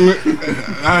father.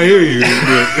 I hear you. You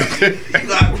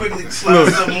gotta quickly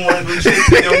slide something more.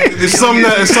 It's something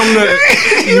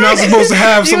that you're not supposed to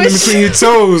have something between your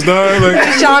toes, dog.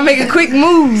 Like trying to make a quick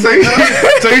move.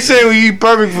 So you say when you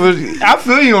perfect for? I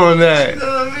feel you on that. You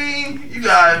know what I mean? You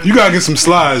gotta get some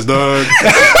slides, dog.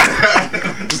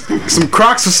 Some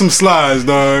Crocs or some slides,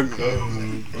 dog.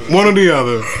 One or the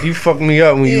other. You fucked me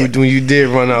up when you did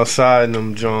run outside in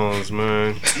them Johns,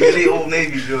 man. Yeah, they Old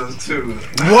Navy Johns too.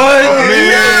 What?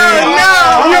 Man.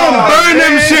 No. You don't burn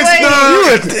them shits,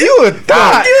 dog. You a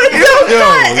thought. Yo.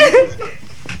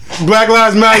 Black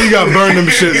Lives Matter, you gotta burn them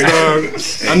shits, dog.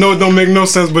 I know it don't make no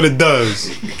sense, but it does.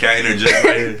 Can I interject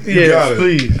right here? Yeah,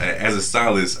 please. As a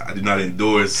stylist, I do not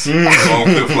endorse long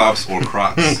flip flops or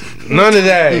Crocs. None of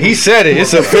that. He said it.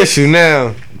 It's official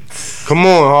now. Come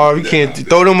on, Harv. You can't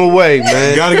throw them away,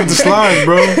 man. You gotta get the slides,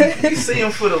 bro. You see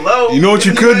them for the low. You know what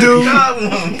you could do?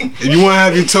 If you want to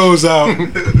have your toes out,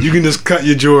 you can just cut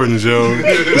your Jordans, yo.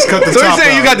 Just cut the top out. So you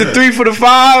saying you got the 3 for the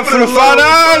 $5 for the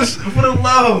 $5? For the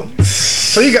low.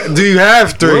 So you got? Do you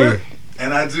have 3? What?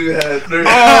 And I do have 3. Oh,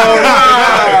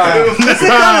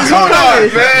 hold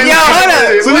on, man. Yo, hold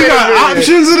up. So you got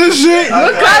options of this shit?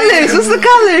 What colors? What's the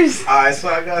colors? Alright, so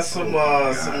I got some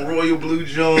royal blue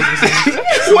Jones.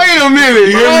 Wait a minute.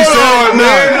 You hear me saying,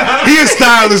 man? He a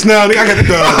stylist now. I got the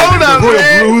hold up, royal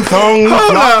man. blue thong.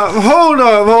 Hold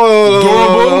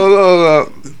up.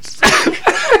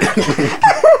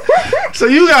 So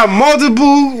you got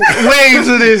multiple waves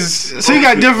of this. So you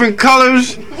got different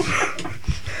colors.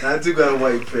 I do got a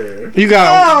white pair. You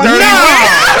got dirty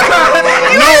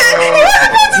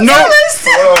Nope.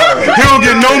 He don't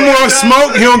get no more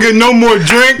smoke. He don't get no more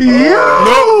drink.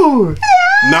 Nope.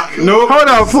 Nope. Hold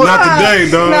up. Not today,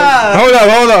 dog.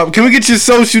 Hold up. Can we get your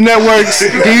social networks?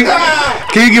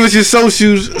 Can you give us your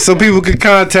socials so people can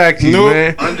contact you,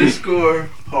 man? _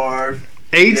 Harv.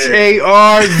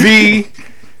 HARVPIERRE.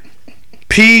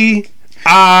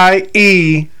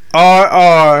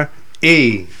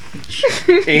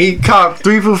 And he copped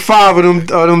 3 for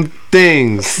 $5 of them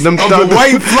things. Them the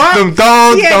white flop? Them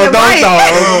thongs.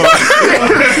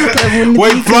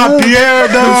 White flop Pierre,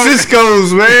 dog. Them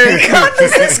Cisco's, man. Got the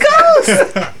Cisco's.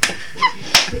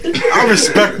 I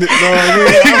respect it,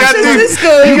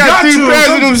 dog. You got 3 pairs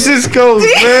of them Cisco's,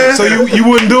 man. So you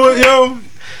wouldn't do it, yo?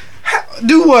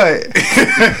 Do what?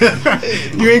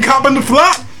 You ain't copping the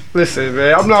flop? Listen,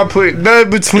 man, I'm not putting nothing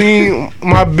between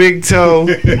my big toe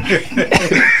and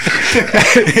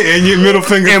your middle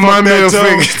finger and my middle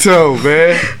finger toe,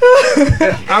 man.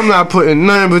 I'm not putting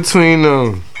nothing between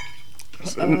them.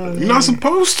 You're not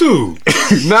supposed to.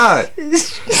 Not.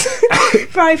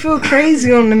 Probably feel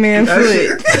crazy on the man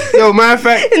foot. Yo, matter of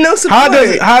fact, no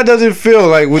support. how does it feel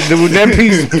like with that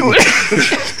piece?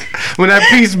 When that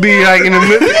piece be like in the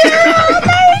middle.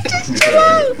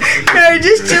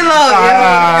 Just chill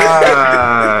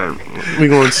out, we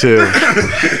gonna chill.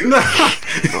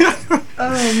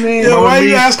 man. Yo, why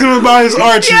you asking him about his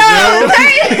arches, yo?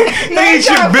 They ain't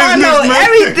your trying to find business, out man.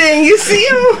 everything. You see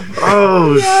him?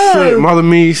 Oh shit, Mother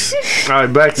Meese. All right,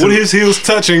 back to What his heels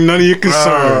touching, none of your concern.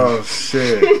 Oh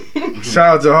shit!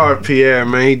 Shout out to Hart Pierre,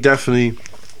 man. He definitely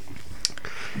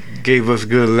gave us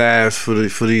good laughs for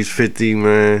these 50,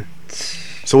 man.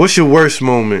 So, what's your worst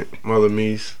moment, Mother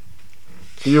Meese?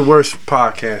 Your worst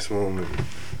podcast moment?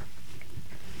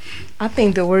 I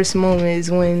think the worst moment is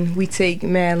when we take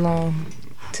mad long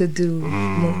to do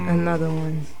another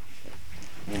one.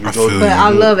 I feel But you. I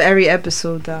love every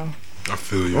episode though. I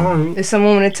feel you. It's a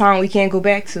moment in time we can't go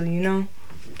back to, you know.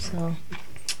 So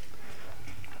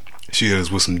She hit us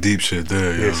with some deep shit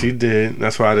there, yo. Yeah, she did.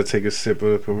 That's why I had to take a sip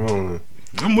of the Corona.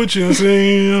 I'm with you. I'm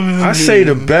saying. I say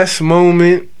the best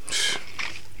moment.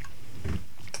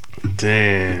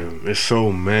 Damn, it's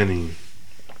so many.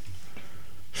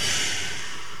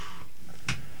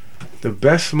 The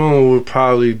best moment would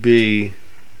probably be.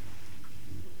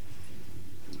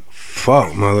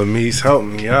 Fuck, Mother Meese, help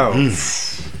me out.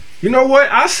 You know what?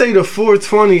 I say the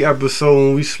 420 episode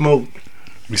when we smoked.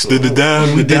 We stood the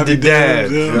dab. We did the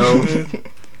dab, yo. yo.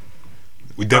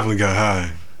 We definitely got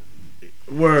high.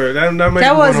 Word, that might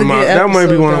That be was one of a my good that might be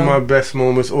episode, one of though. my best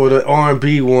moments, or the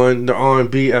R&B one, the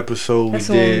R&B episode that's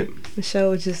we did. what Michelle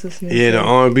was just listening Yeah, to. the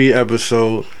R&B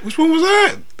episode. Which one was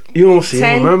that? You don't see, you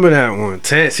 10. remember that one?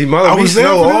 10. See, Mother I was Meese there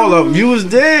know for that all one. of them. You was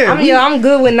there. I'm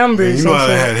good with numbers. Yeah, you know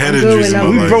and I shit. had head I'm good injuries with in my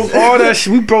We life. broke all that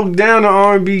shit. We broke down the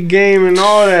R&B game and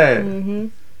all that. Mm-hmm.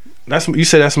 That's you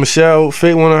said that's Michelle,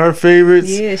 one of her favorites.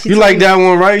 Yeah, she you told like me. that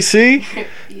one, right? See,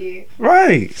 Yeah.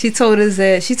 right. She told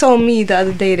me the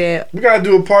other day that We gotta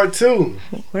do a part 2.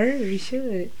 word we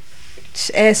should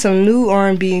add some new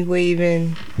R&B wave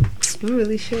in. We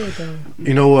really should though.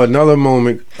 You know what?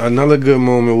 Another good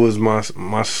moment was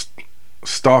my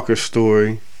stalker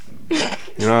story. You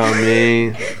know what I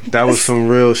mean? That was some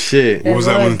real shit. What was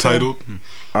that one was, titled?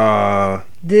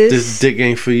 This dick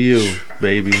ain't for you,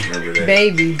 baby.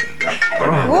 Baby.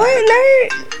 Oh. What,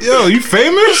 nerd? Yo, you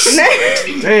famous?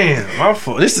 Nerd. Damn, my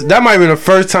fault. That might have been the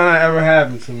first time that ever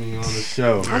happened to me on the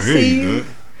show. I see you.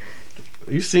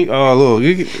 You see? Oh,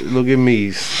 look at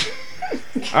me.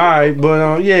 All right,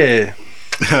 but yeah.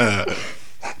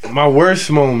 My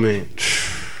worst moment.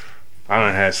 I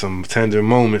done had some tender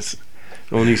moments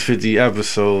on these 50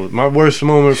 episodes. My worst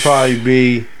moment would probably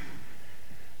be.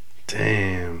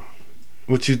 Damn.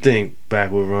 What you think,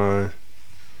 Backward Ron?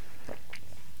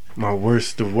 The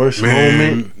worst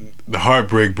moment. The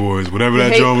Heartbreak Boys, whatever You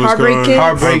that hate joint was Heartbreak called. Kids?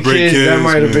 Heartbreak Kids, that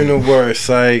might have man. been the worst.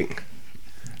 Like,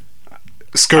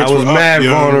 Skirts I was were up, mad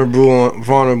yo.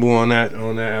 vulnerable on that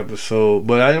episode.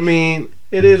 But I mean,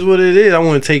 it is what it is. I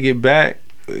want to take it back.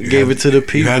 Gave it to the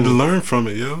people. You had to learn from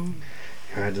it, yo.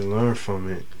 I had to learn from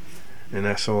it, and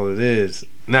that's all it is.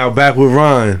 Now back with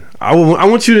Ron. I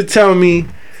want you to tell me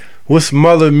what's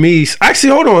Mother Meese.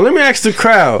 Actually, hold on. Let me ask the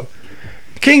crowd.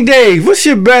 King Dave, what's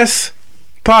your best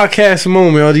podcast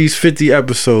moment of these 50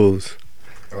 episodes?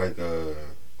 I like the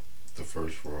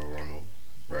first Royal Rumble.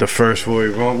 Right? The first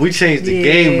Royal Rumble. We changed the Yeah.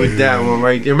 game with that one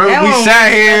right there. Remember That we one sat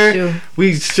was here, special.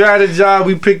 we strategized,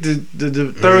 we picked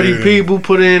the 30 Yeah. people,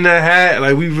 put it in that hat.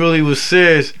 Like we really was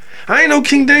serious. I ain't know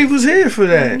King Dave was here for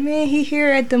that. Man, he here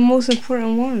at the most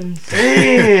important ones.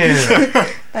 Damn.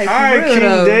 Like, All right, for real, King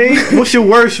though. Dave. What's your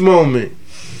worst moment?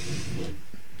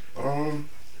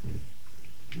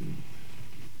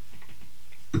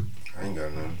 I ain't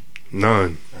got none.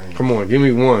 None. I ain't, Come on, give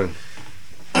me one.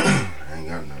 I ain't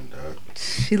got none, dog.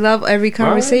 She love every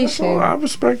conversation. All right, I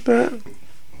respect that.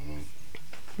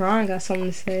 Ron got something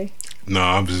to say. No,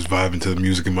 I'm just vibing to the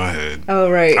music in my head. Oh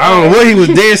right. I don't know what he was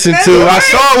dancing That's to. I right.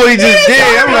 saw what he just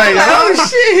did. I'm like, oh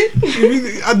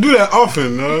shit. I do that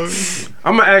often,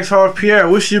 I'm gonna ask Hart Pierre,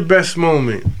 what's your best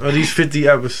moment of these 50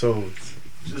 episodes?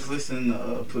 Just listen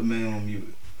to Put Man on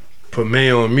Mute. Put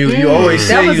May on mute. You always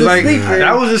That say was you a like sleeper.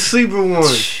 that was a sleeper one.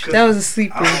 That was a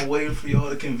sleeper. I'm waiting for y'all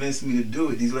to convince me to do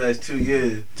it these last 2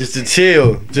 years. Just to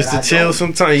chill. Just to I chill don't.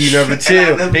 sometimes. You never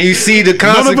chill. never And you see the None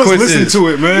of us consequences. listen to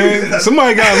it, man.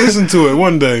 Somebody gotta listen to it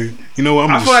one day. You know what?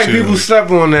 I'm I just feel like chill. people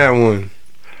slept on that one.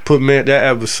 Put me at that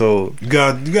episode. You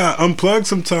got unplug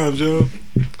sometimes, yo.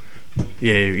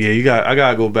 Yeah. I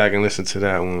gotta go back and listen to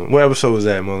that one. What episode was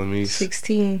that, Mother Meese?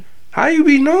 16. How you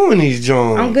be knowing these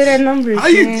Jones? I'm good at numbers, How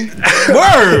you man.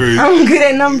 word? I'm good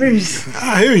at numbers.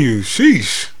 I hear you.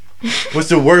 Sheesh. What's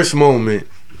the worst moment?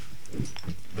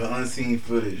 The unseen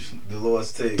footage, the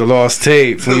lost tape. The lost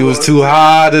tapes when you was too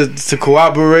high to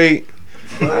cooperate.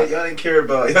 Y'all didn't care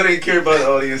about the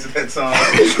audience at that time.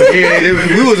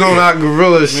 Yeah, we was on our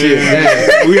gorilla shit.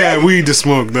 Man. We had weed to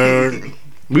smoke, dog.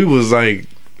 We was like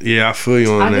Yeah, I feel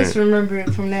you on I that. just remember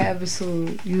it from that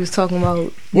episode. You was talking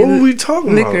about What were we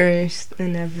talking liquor about?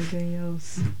 and everything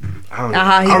else. I don't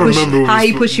How know.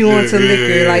 he pushed you onto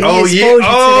liquor. Like, oh he yeah. exposed you to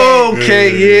Oh, that.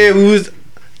 okay. Yeah. We was.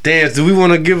 Damn. Do we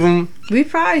want to give them? We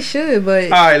probably should, but All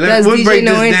right. We'll DJ break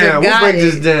No this Answer down. We'll got break it.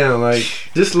 this down. Like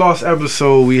this lost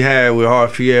episode we had with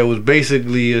Hard Pierre was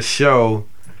basically a show.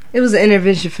 It was an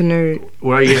intervention for nerd.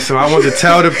 Well, yeah. So I want to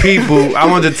tell the people.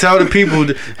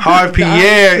 That Hard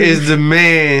Pierre is the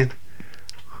man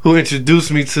who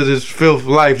introduced me to this filth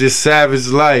life, this savage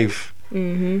life.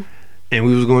 Mm-hmm. And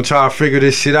we was gonna try to figure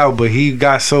this shit out, but he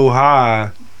got so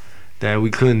high that we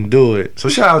couldn't do it. So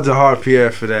shout out to Hard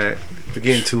Pierre for that, for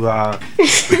getting too high.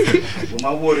 With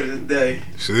my water today.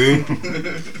 See?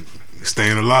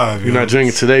 Staying alive. You're not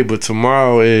drinking today, but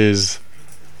tomorrow's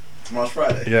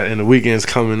Friday. Yeah, and the weekend's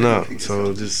coming up,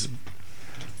 so just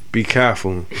be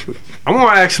careful. I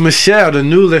want to ask Michelle, the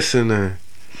new listener,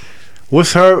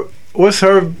 what's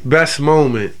her best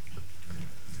moment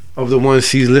of the ones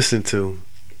she's listened to?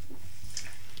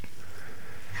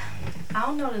 I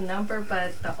don't know the number,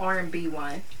 but the R&B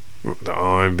one. The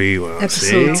R&B one.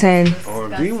 Episode See? 10.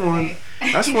 R&B one.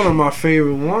 That's one of my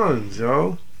favorite ones,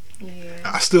 yo.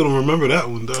 I still don't remember that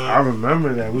one, dog. I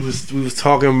remember that. We was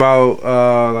talking about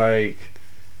like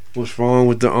what's wrong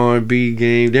with the R&B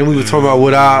game. Then we was talking about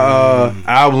what our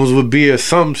albums would be or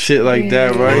some shit like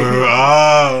that,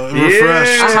 right?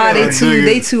 Refresh. How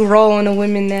they too raw on the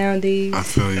women nowadays. I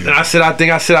feel you. And I said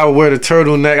I would wear the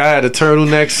turtleneck. I had the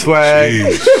turtleneck swag.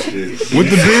 With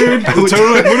the beard? The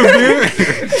turtleneck with a beard?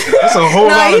 That's a whole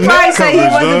lot he of probably neck said coverage,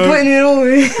 he wasn't dog. putting it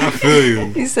on. I feel you.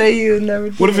 He said you would never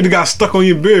do What if it got stuck on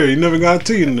your beard? You never got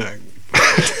to your neck.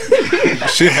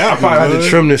 Shit I happens. probably had to dog.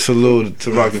 trim this a little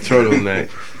to rock the turtleneck.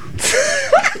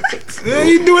 Yeah,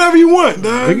 you do whatever you want,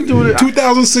 dog. We can do it.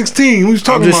 2016. We was I'm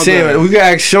talking just about saying, that. we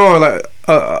gotta ask Sean like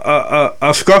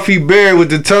a scruffy beard with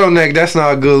the turtleneck. That's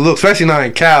not a good look, especially not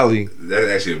in Cali. That's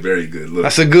actually a very good look.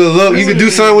 That's a good look. You can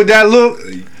do something with that look.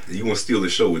 You want to steal the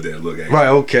show with that look, actually. Right,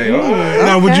 okay. All right.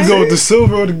 Now, would you go with the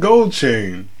silver or the gold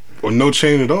chain? Or no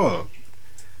chain at all?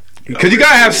 Because you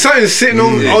gotta have something sitting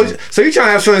over. Yeah. So you trying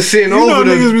to have something sitting You know over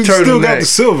the niggas we still got the turtleneck.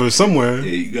 silver somewhere.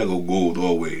 Yeah, you gotta go gold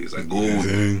always. Like gold,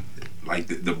 like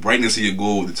the brightness of your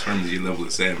gold determines your level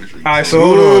of savagery. All right, so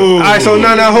hold on. All right, so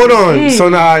now hold on. So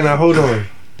now hold on.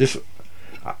 Just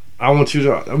I want you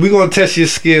to. We gonna test your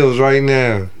skills right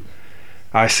now.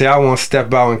 I say I want to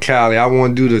step out in Cali. I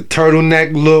want to do the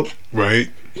turtleneck look. Right.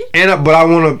 But I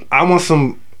want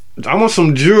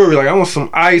some jewelry. Like I want some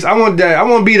ice. I want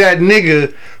to be that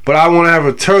nigga. But I want to have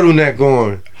a turtleneck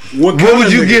on. What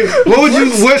would you give?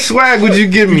 What swag would you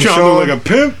give me, You trying to Sean? look like a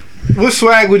pimp? What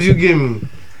swag would you give me?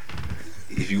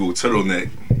 If you go turtleneck,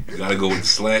 you gotta go with the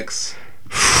slacks.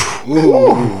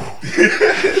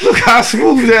 Look how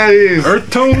smooth that is. Earth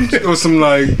tones or some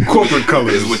like corporate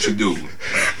colors? This is what you do.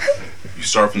 You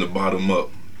start from the bottom up.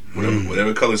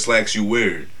 Whatever color slacks you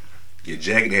wear, your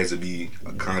jacket has to be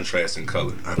a contrasting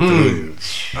color. I feel you.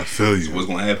 I feel you. So what's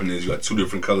gonna happen is you got two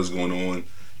different colors going on,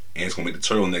 and it's gonna make the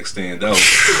turtleneck stand out.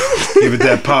 Give it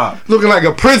that pop. Looking like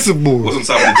a principal. What's on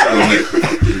top of the turtleneck?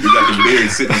 You got the beard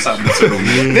sitting on top of the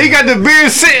turtleneck. They got the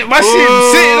beard sitting. My shit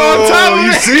sitting on top of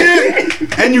You it. see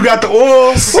it? And you got the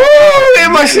oils. Woo,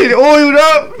 and my shit oiled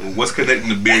up. What's connecting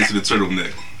the beard to the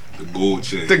turtleneck? The gold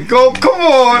chain. The gold. Come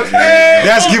on. Yeah.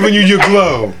 That's giving you your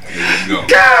glow. There you go.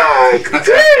 God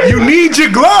damn. You need your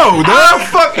glow, dog. I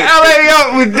fuck LA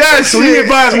up with that So we shit.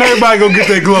 advising everybody go get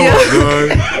their glow up, dog.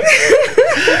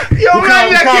 Yo, What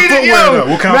kind of footwear, though?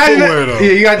 What kind of footwear, though?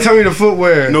 Yeah, you gotta tell me the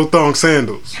footwear. No thong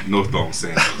sandals. No thong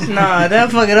sandals. Nah,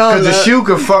 that fuck it all Cause the up. shoe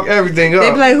could fuck everything up.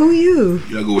 They be like, who you?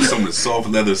 You gotta go with some of the soft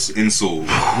leather insoles.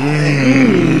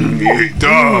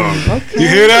 Dog. You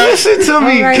hear that? Listen to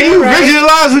me. All right, Can you all right.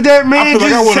 visualize what that man I feel like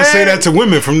I just want to said? say that to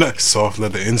women from that soft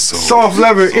leather insole. Soft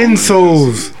leather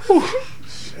insoles.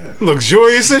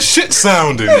 Luxurious as shit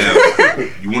sounding. Yeah.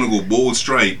 You wanna go bold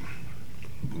stripe.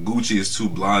 Gucci is too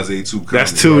blasé, too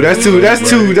common.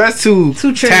 That's too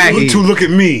Too trendy. tacky. To look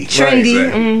at me. Trendy.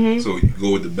 Exactly. Mm-hmm. So you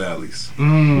go with the Bally's.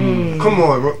 Come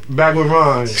on, back with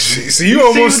Ron. See, you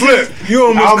almost slipped. You I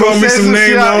almost called me said some names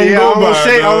shit I don't I go almost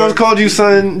by. I almost called you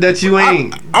something that you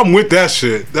ain't. I'm with that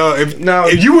shit. Dog, Now-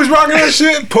 if you was rocking that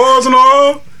shit, pause and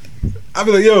all, I'd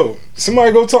be like, yo,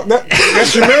 somebody go talk.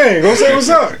 That's your man. Go say what's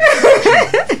up.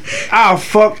 I'll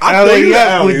fuck I throw you LA up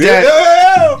alley. with that.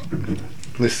 Yeah.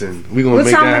 Listen, we gonna What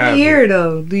make that time of happen. the year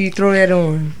though do you throw that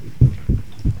on?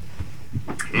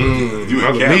 You in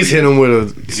Brother, Cali. Me's hit him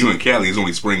with If you in Cali, it's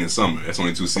only spring and summer. That's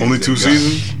only 2 seasons. Only that 2 you got.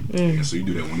 seasons? Yeah, so you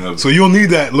do that whenever. So you'll need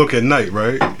that look at night,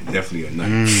 right? Definitely at night.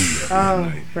 Definitely at Oh,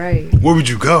 night. right. Where would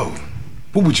you go?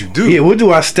 What would you do? Yeah, what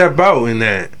do I step out in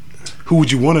that? Who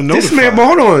would you want to notify? This man, but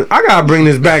hold on, I gotta bring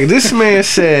this back. This man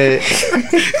said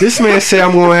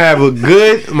I'm gonna have a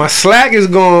good. My slack is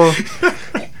gonna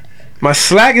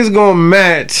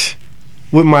match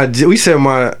with my. We said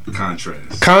my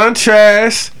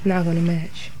contrast. Not gonna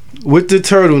match with the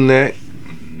turtleneck.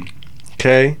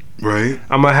 Okay. Right.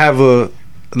 I'm gonna have a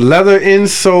leather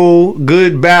insole,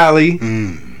 good belly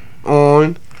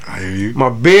on. I hear you. My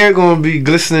beard gonna be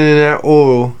glistening in that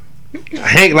oil.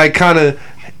 Hank like kind of.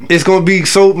 It's gonna be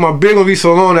so. My beard gonna be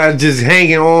so long that it's just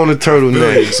hanging on the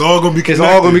turtleneck. It's all gonna be connected. It's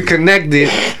all gonna be connected.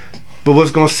 But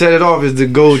what's gonna set it off is the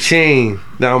gold chain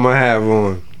that I'm gonna have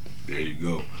on. There you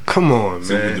go. Come on,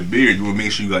 so man. With the beard, you wanna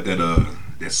make sure you got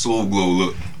that soul glow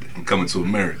look from Coming to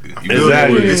America.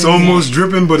 Exactly. It's almost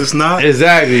dripping, but it's not.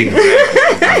 Exactly.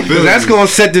 That's gonna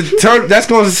set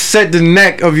the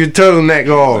neck of your turtleneck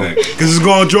off. Because it's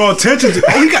gonna draw attention to.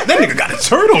 Oh, that nigga got a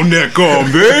turtleneck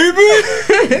on, baby.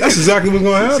 That's exactly what's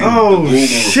gonna happen. Oh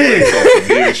shit! The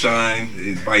beard shine,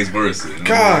 and vice versa.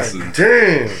 God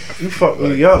damn, you fucked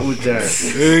me up with that.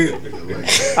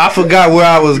 I forgot where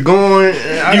I was going.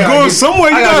 You going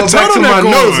somewhere? You I gotta go back to my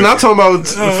notes, and I'm talking about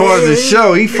as far as the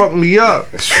show. He fucked me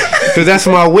up because that's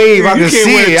my wave. I can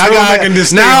see it. I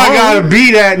gotta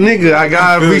be that nigga. I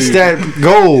gotta reach that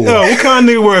goal. Yo, what kind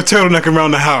of nigga wear a turtleneck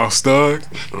around the house, dog?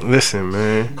 Listen,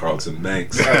 man. Carlton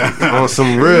Banks. On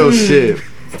some real shit.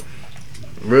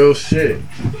 Real shit.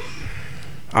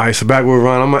 Alright, so back with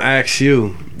Ron, I'm gonna ask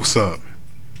you. What's up?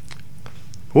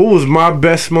 What was my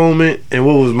best moment and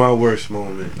what was my worst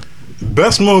moment?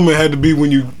 Best moment had to be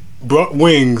when you brought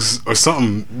wings or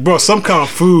something, brought some kind of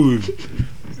food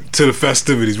to the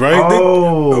festivities, right?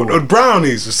 Or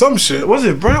brownies or some shit. Was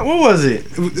it brown? What was it?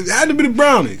 It had to be the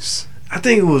brownies. I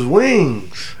think it was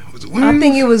wings. Was it wings? I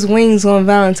think it was wings on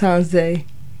Valentine's Day.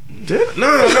 No,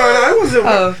 it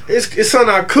wasn't. It's something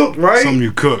I cooked, right? Something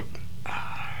you cooked.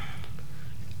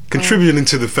 Contributing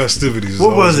to the festivities.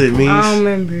 What was it, Means? I don't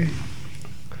remember.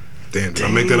 Damn, did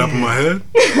I make that up in my head?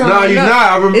 No, you're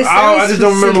not. I just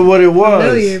don't remember what it was.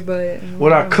 Familiar, but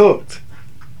what I cooked.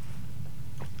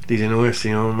 DJ Noisy,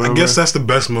 I don't remember. I guess that's the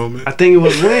best moment. I think it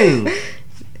was wings.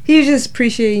 He was just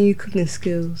appreciating your cooking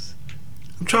skills.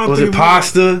 I'm trying to Was think it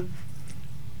pasta?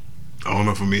 I don't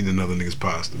know if I'm eating another nigga's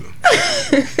pasta.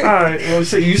 Alright, well,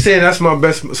 so you saying that's my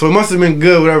best. So it must have been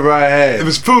good, whatever I had. It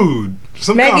was food.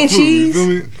 Some mac kind and of food, cheese? You feel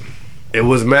me? It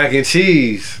was mac and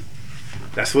cheese.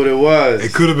 That's what it was.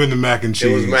 It could have been the mac and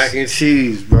cheese. It was mac and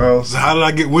cheese, bro. So how did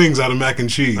I get wings out of mac and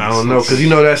cheese? I don't know, because you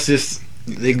know that's just,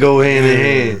 they go hand in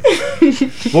hand.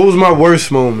 What was my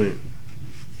worst moment?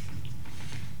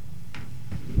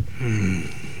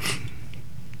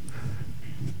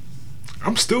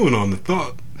 I'm stewing on the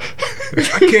thought.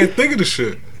 I can't think of the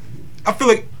shit. I feel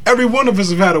like every one of us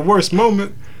have had a worst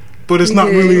moment, but it's not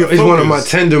really a focus. It's one of my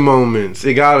tender moments.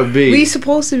 It gotta be. We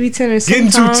supposed to be tender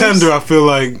sometimes. Getting too tender, I feel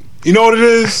like, you know what it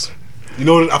is? You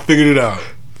know what? I figured it out.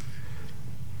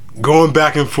 Going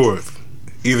back and forth.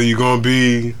 Either you're gonna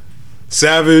be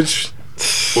savage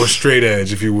or straight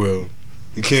edge, if you will.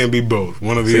 You can't be both.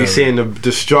 One or the other. So you're saying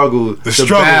the struggle,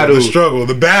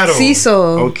 the battle.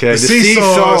 Seesaw. Okay, the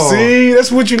seesaw. See,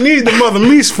 that's what you need the Mother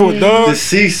Meese for, dog. The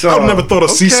seesaw. I've never thought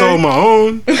of seesaw on my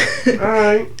own.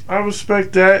 Alright, I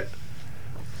respect that.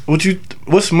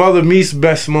 What's Mother Meese's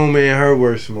best moment and her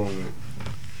worst moment?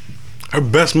 Her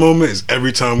best moment is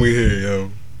every time we're here,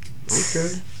 yo.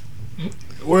 Okay.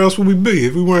 Where else would we be?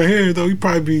 If we weren't here, though, we'd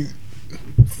probably be...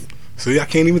 See, I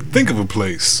can't even think of a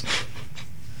place.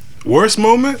 Worst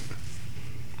moment?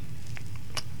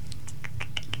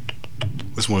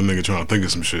 This one nigga trying to think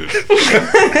of some shit.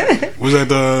 Was that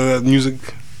the music?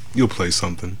 You'll play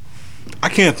something. I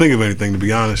can't think of anything, to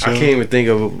be honest. I can't even think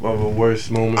of a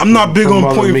worst moment. I'm not big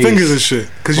on pointing fingers and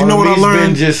shit. Because you know what I learned?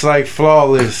 Been just like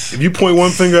flawless. If you point one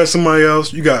finger at somebody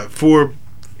else, you got four.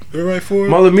 Right, four.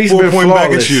 Mother Meese been point flawless.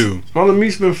 Back at you. Mother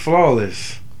Meese been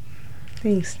flawless.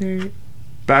 Thanks, nerd.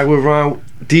 Back with Ron,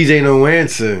 DJ No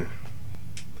Answer.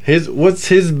 What's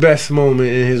his best moment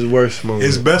and his worst moment?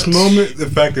 His best moment, the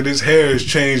fact that his hair has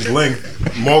changed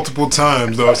length multiple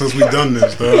times, dog, since we done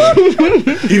this, dog.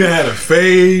 He done had a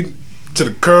fade to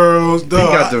the curls, dog.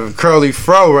 He got the curly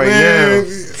fro right now.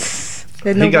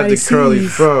 He got the curly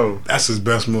fro. That's his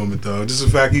best moment, dog. Just the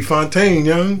fact he Fontaine,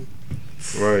 young.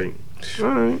 Right.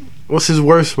 Alright. What's his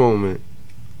worst moment?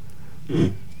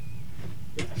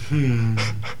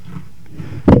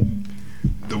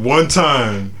 The one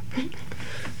time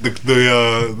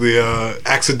the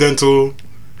accidental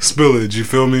spillage, you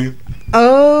feel me?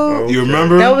 Oh, you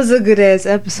remember? That was a good ass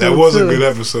episode. That was a good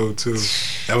episode too.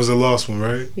 That was a lost one,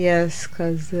 right? Yes,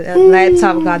 because the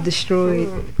laptop got destroyed.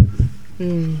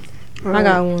 I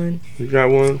got one. You got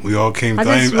one? We all came. I I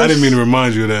just didn't wish- mean to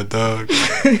remind you of that, dog.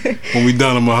 When we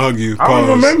done, I'm gonna hug you. I don't Pause.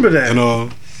 remember that.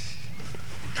 And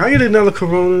Can I get another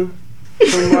Corona?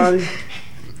 Somebody?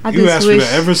 I you just asked wish. for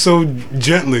that ever so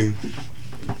gently.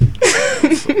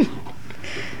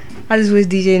 I just wish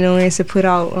DJ No Answer put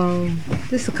out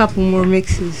just a couple more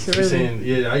mixes. Really. Saying,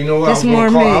 yeah, you know what? Just I more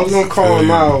was mix. gonna call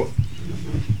him out.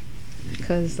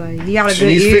 Cause like he got a In good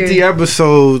these ear. 50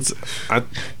 episodes, I It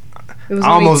was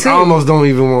only almost two. don't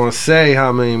even want to say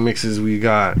how many mixes we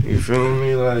got. You feel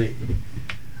me? Like,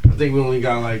 I think we only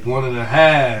got like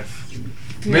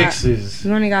 1.5 mixes.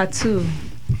 We only got two.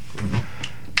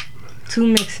 Two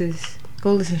mixes.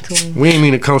 Go listen to them. We ain't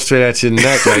mean to come straight at your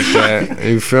neck like that.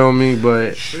 You feel me?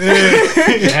 But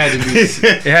it had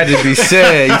to be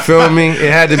said. You feel me?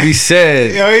 It had to be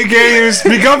said. Yo, he can't even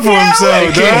speak up for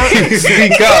himself, dog.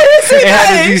 Speak up. It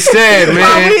had to be said,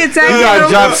 man. You gotta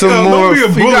drop some more.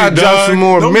 You gotta drop some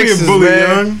more mixes,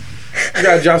 man. You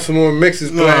gotta drop some more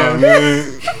mixes, man.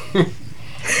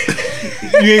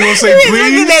 You ain't gonna say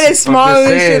please? Looking at it small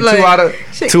and shit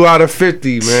like 2 out of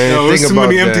 50, man. Yo, Think there's too about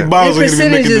many that. empty bottles are gonna be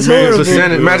making the man.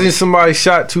 Percentage. Imagine somebody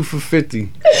shot 2 for 50.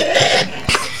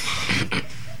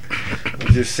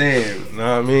 I'm just saying. Know what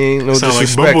I mean? No Sound like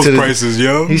disrespect Bubbles to the prices,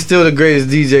 yo. He's still the greatest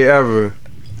DJ ever.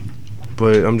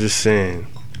 But I'm just saying.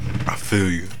 I feel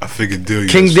you. I figured deal you.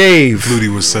 King Dave.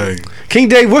 Flutie was saying. King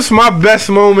Dave, what's my best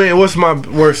moment and what's my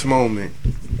worst moment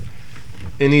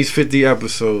in these 50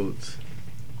 episodes?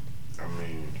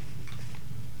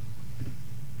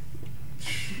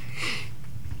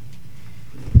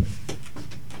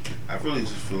 I really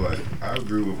just feel like I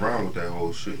agree with Ron with that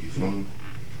whole shit. You feel me?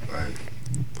 Like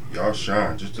y'all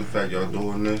shine. Just the fact y'all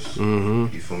doing this. You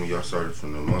feel me? Y'all started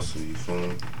from the muscle. You feel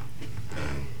me?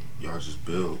 And y'all just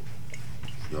build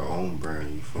your own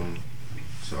brand. You feel me?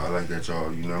 So I like that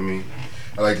y'all. You know what I mean?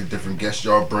 I like the different guests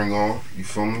y'all bring on. You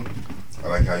feel me? I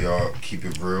like how y'all keep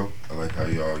it real. I like how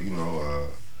y'all,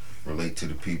 relate to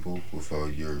the people with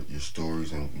your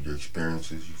stories and your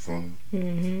experiences. You feel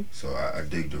me? So I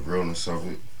dig the realness of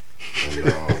it.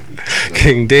 And,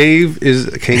 King Dave is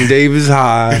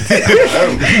high.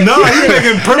 No, he's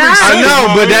making perfect sense. I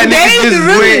know, but that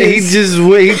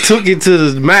nigga he took it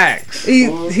to the max.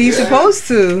 He's supposed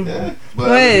to. Yeah, but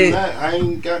other than that, I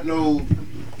ain't got no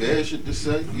bad shit to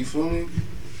say. You feel me?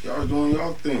 Y'all doing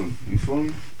y'all thing. You feel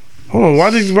me? Hold on, why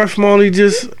did Ref Marley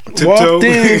just walked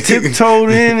in, tiptoed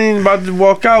in, and about to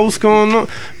walk out? What's going on?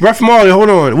 Ref Marley, hold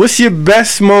on. What's your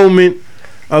best moment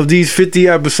of these 50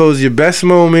 episodes? Your best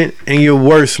moment and your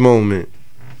worst moment?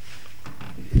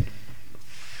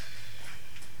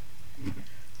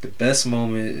 The best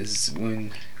moment is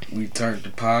when we turned the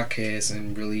podcast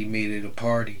and really made it a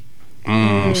party.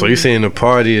 So you're saying the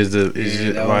party is that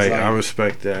was like- I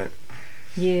respect that.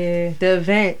 Yeah, the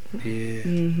event. Yeah.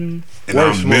 And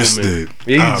Worst I missed moment. it.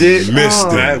 Yeah, you did. Missed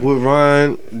it. Back with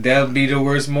Ryan. That'd be the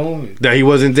worst moment. That he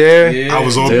wasn't there. Yeah. I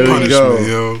was on There we go. punishment,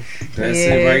 yo. That's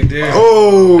it right there.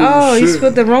 Oh, you shit.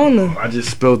 spilled the Rona. I just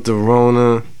spilled the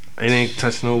Rona. It ain't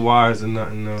touched no wires or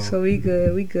nothing, no. So we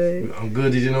good. We good. I'm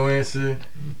good. Did you know answer?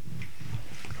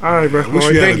 All right, Ref I wish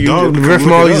Marley. we had Thank a you. dog to come Ref look it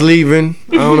Marley's up. leaving.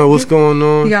 I don't know what's going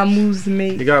on. You got moves to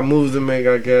make. You got moves to make,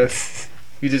 I guess.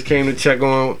 You just came to check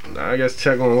on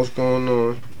what's going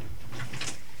on.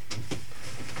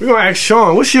 We're gonna ask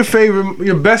Sean, what's your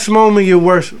best moment, your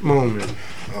worst moment?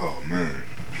 Oh man.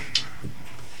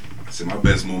 So my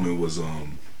best moment was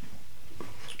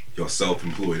your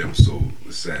self-employed episode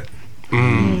with Sat.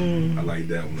 I like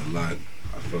that one a lot.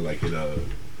 I feel like it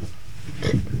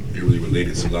really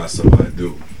related to a lot of stuff I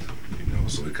do.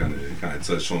 So it kind of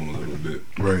touched home a little bit.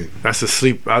 Right. That's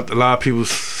a lot of people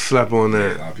slept on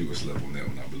that. Yeah, a lot of people slept on that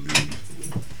one, I believe.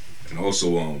 And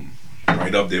also,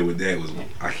 right up there with that was,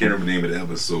 I can't remember the name of the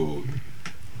episode,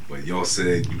 but y'all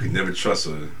said you could never trust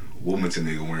a Wilmington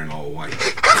nigga wearing all white.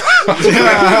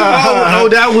 Oh,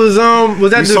 that was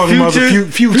that the talking about the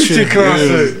Future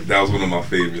concert? Yeah, that was one of my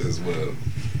favorites as well.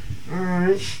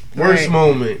 Alright. Worst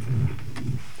moment.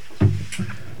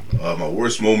 My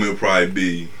worst moment would probably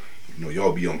be,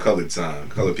 y'all be on color people time,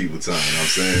 you know what I'm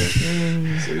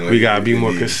saying? So, We gotta be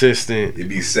more consistent. It'd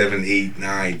be 7, 8,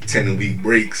 9, 10-week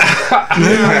breaks.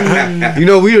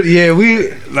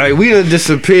 We done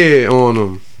disappeared on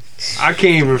them. I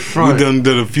can't even front. We done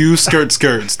did a few skirts,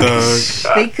 dog.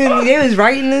 They was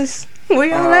writing us. Where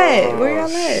y'all at? Where y'all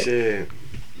at? Shit.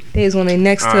 They was on their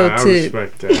next toe I tip.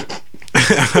 respect that.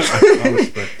 I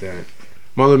respect that.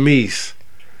 Mother Meese.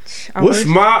 What's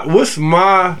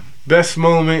my best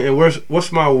moment and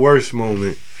what's my worst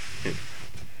moment?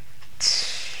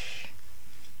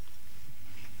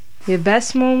 Your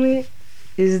best moment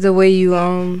is the way you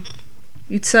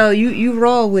You tell you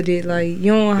raw with it, like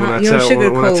you don't When I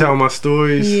sugarcoat. tell my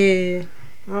stories. Yeah.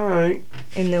 All right.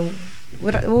 And then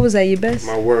what was that? Your best?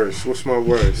 My worst. What's my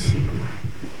worst?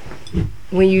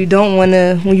 When you don't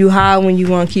wanna, when you hide, when you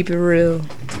wanna keep it real.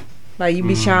 Like you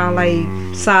be trying like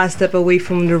sidestep away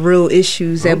from the real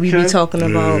issues that we be talking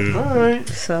about. All right.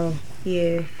 So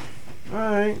yeah. All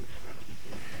right.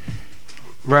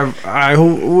 Rev,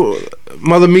 who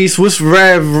Mother Meese, what's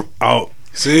Rev? Oh,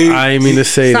 see, I didn't mean to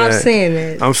say Stop that. saying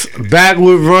it. I'm back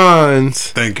with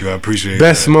Ron's. Thank you, I appreciate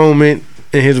best that. moment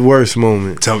and his worst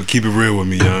moment. Keep it real with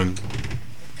me, young.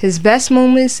 His best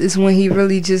moments is when he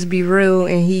really just be real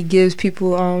and he gives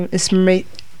people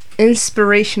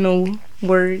inspirational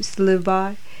words to live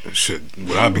by. Shit,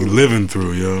 what I be living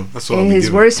through, yo. That's all. And I be his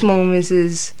giving. worst moments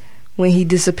is when he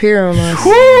disappear on us.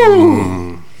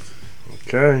 Woo!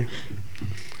 Okay.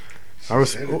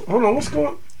 Hold on, what's going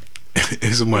on?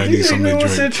 Somebody needs something to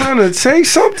drink. Trying to say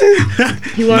something?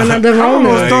 He want another I Rona.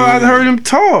 almost thought I heard him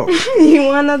talk. He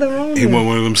want another Rona. He want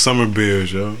one of them summer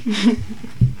beers, yo.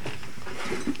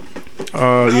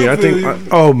 Yeah, I think.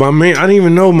 My man. I didn't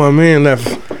even know my man left.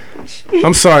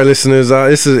 I'm sorry, listeners.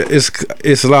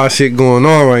 It's a lot of shit going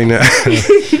on right now.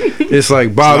 It's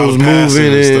like bottles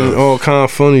moving and all kind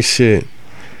of funny shit.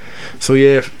 So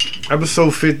yeah,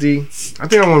 episode 50. I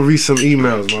think I want to read some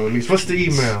emails, Mama Meese. What's the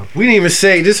email? We didn't even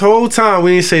say this whole time.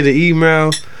 We didn't say the email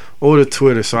or the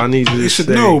Twitter. So I need you to should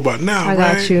know by now. I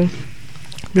got you.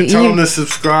 And tell them to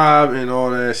subscribe and all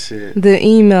that shit. The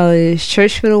email is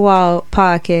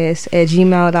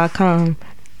churchforthewildpodcast@gmail.com.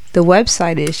 The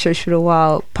website is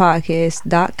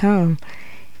churchforthewildpodcast.com.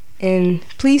 And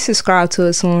please subscribe to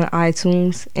us on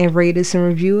iTunes and rate us and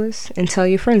review us and tell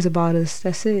your friends about us.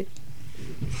 That's it.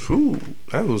 Ooh,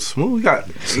 that was smooth. We got,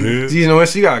 you know,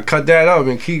 so you gotta cut that up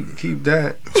and keep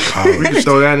that. We can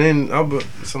throw that in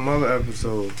some other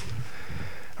episode.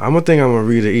 I'm gonna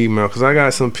read the email because I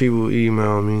got some people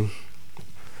email me.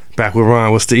 Back with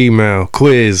Ron. What's the email?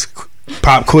 Quiz.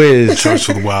 Pop quiz.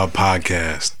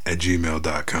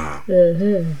 churchforthewildpodcast@gmail.com.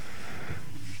 Mm-hmm.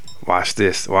 Watch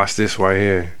this right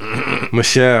here.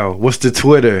 Michelle, what's the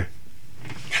Twitter?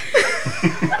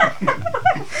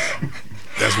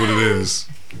 That's what it is.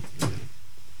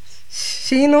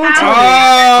 She know Twitter.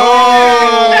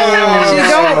 Oh! She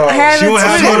don't have She don't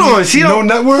have Twitter. Hold on, she don't.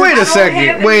 network? Wait a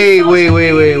second. Wait.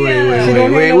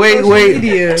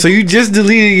 So you just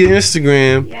deleted your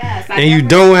Instagram, Yes, and you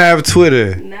don't have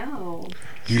Twitter. No.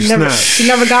 You She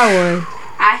never got one.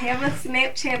 I have a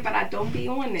Snapchat, but I don't be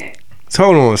on it.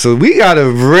 Hold on. So we got a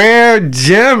rare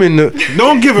gem in the.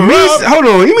 Don't give her Meese, up. hold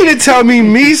on. You mean to tell me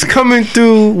Meese coming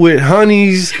through with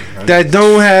honeys that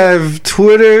don't have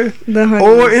Twitter The honeys.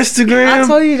 or Instagram? I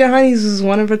told you the honeys was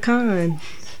one of a kind.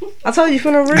 I told you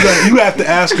from the real. You have to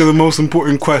ask her the most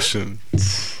important question.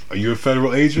 Are you a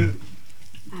federal agent?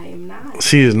 I am not.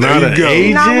 She is not There an you go.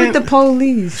 agent. Not with the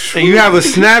police. And you have a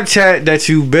Snapchat that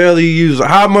you barely use.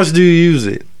 How much do you use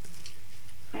it?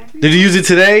 Did you use it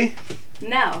today?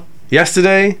 No.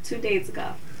 Yesterday? 2 days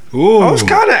ago. Ooh. I was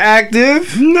kind of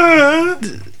active. Nah.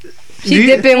 She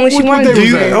dip in when she wanted day to.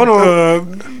 was that? Hold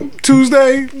on.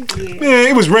 Tuesday? Yeah,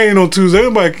 it was raining on Tuesday.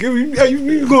 I'm like,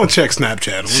 you going to check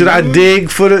Snapchat. Should I dig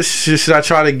for the? Should I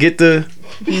try to get the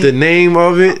name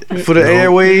of it for the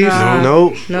airwaves? Nah.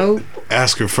 Nope. Nope.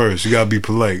 Ask her first. You got to be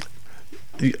polite.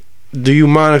 Do you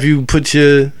mind if you put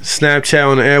your Snapchat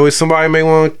on the airwaves? Somebody might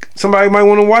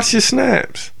want to watch your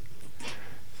snaps.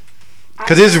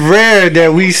 Cause it's rare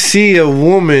that we see a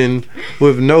woman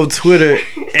with no Twitter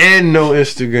and no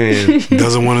Instagram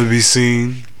Doesn't want to be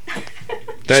seen.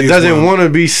 that She's doesn't one. want to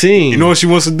be seen. You know what she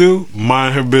wants to do?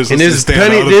 Mind her business. And there's stay out of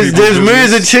plenty. other There's people's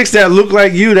millions business. of chicks that look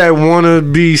like you that want to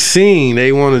be seen.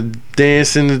 They want to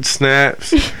dance in the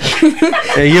snaps,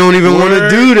 and you don't even want to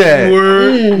do that.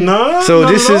 Word. No. So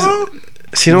not this at is. all.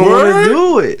 She don't want Word? to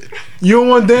do it. You don't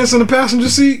want to dance in the passenger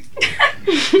seat?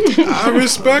 I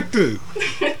respect it.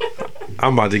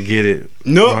 I'm about to get it.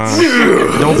 No.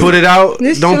 Don't put it out.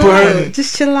 Just Don't chill put out. her.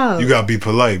 Just chill out. You gotta be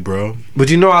polite, bro. But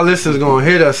you know our listeners gonna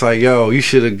hit us like, yo, you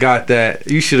should have got that.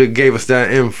 You should have gave us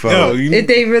that info. Yo, If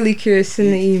they really curious,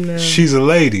 send the email. she's a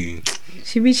lady.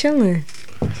 She be chilling.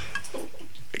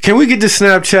 Can we get the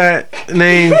Snapchat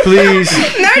name, please? No,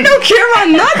 I don't care about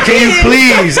nothing. Can you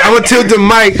please? I'm gonna tilt the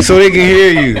mic so they can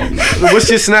hear you. What's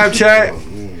your Snapchat?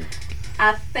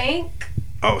 I think.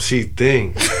 Oh, she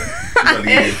thinks. Gotta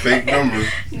give you a fake number.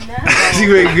 No. She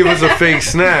gonna give us a fake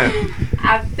snap.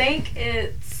 I think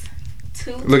it's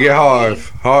 2. Look at Harv.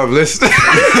 Harv, listen.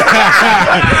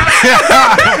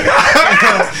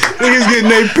 Niggas getting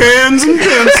their pens and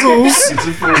pencils,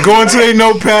 going to their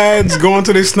notepads, going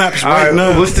to their snaps right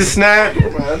now. What's the snap?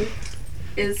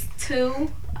 It's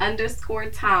 2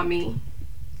 _Tommy.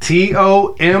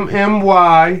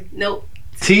 TOMMY. Nope.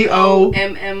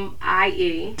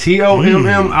 TOMMIE.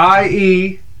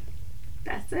 TOMMIE.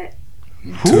 That's it.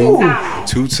 Two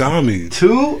Tommy.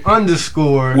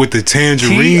 2_ with the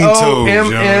tangerine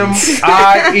toes.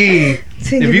 TOMMIE.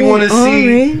 If you want to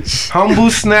see humble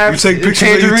snaps, you take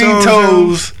pictures tangerine of your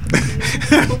toes.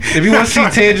 If you want to see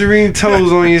tangerine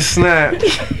toes on your snap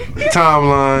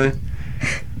timeline,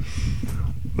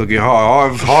 look at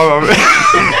hard.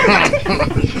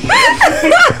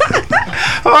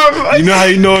 You know how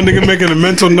you know a nigga making a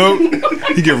mental note?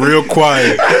 He get real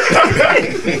quiet.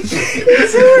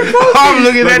 I'm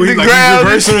looking at the ground.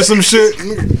 Reversing or some shit.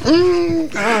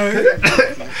 Alright.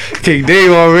 King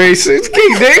Dave already said.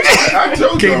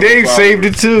 King Dave saved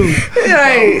it too.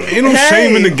 Ain't no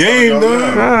shame in the game, though.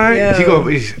 Alright.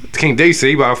 King Dave say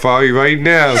he about to follow you right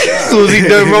now. As soon as he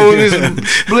done rolling this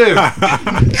blip.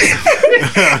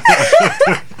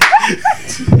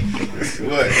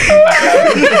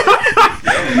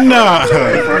 Nah.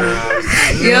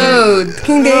 Yo,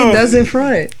 King Dave doesn't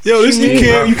front. Yo, this you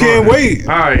can't wait.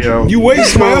 Alright, yo. You wait,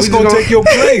 Smiles gonna take your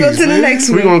place. Go to the next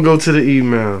one. We're gonna go to the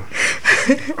email.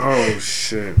 Oh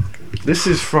shit. This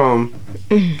is from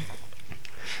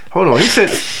hold on.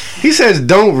 He says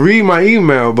don't read my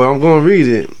email, but I'm gonna read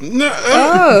it.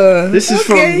 This is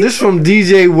from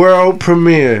DJ World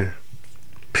Premiere.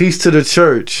 Peace to the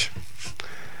church.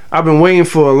 I've been waiting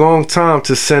for a long time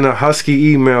to send a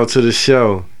husky email to the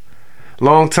show.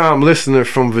 Long time listener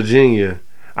from Virginia.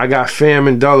 I got fam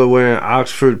in Delaware and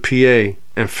Oxford, PA,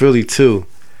 and Philly too.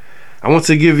 I want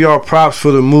to give y'all props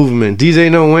for the movement.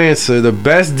 DJ No Answer, the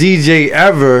best DJ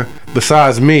ever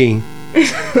besides me.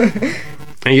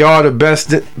 And y'all the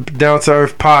best down to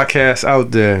earth podcast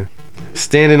out there.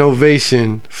 Standing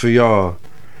ovation for y'all.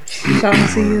 Shout out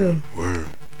to you. Word.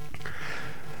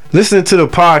 Listening to the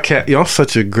podcast, yo, I'm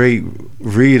such a great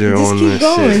reader on this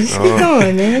shit. Just keep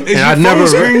going, man. And I never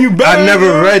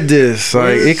read this.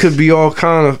 Like, it could be all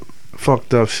kind of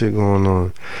fucked up shit going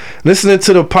on. Listening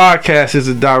to the podcast is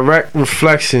a direct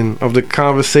reflection of the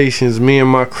conversations me and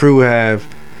my crew have,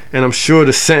 and I'm sure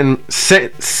the sentiment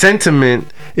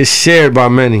is shared by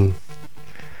many.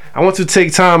 I want to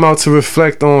take time out to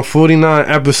reflect on 49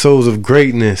 episodes of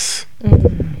greatness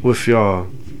with y'all.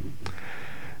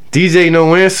 DJ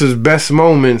No Answer's best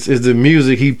moments is the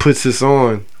music he puts us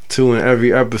on to in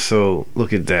every episode.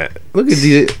 Look at that. Look at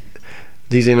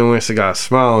DJ No Answer got a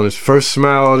smile on his first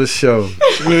smile of the show.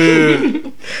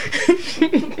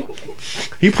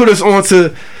 He put us on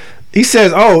to, he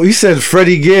says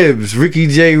Freddie Gibbs, Ricky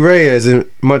J. Reyes, and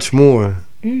much more.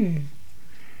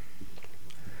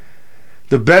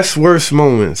 The best worst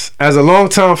moments. As a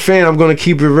longtime fan, I'm going to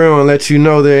keep it real and let you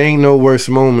know there ain't no worst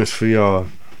moments for y'all.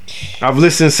 I've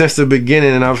listened since the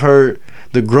beginning and I've heard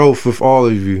the growth with all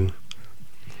of you.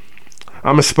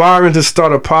 I'm aspiring to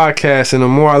start a podcast, and the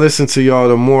more I listen to y'all,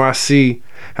 the more I see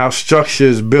how structure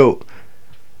is built,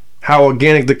 how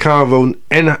organic the convo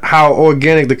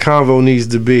needs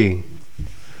to be.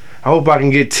 I hope I can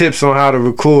get tips on how to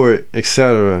record,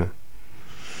 etc.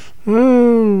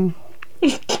 We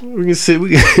can sit.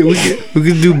 We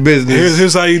can do business.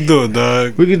 Here's how you do it,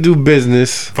 dog. We can do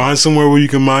business. Find somewhere where you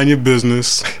can mind your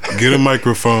business. Get a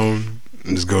microphone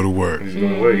and just go to work.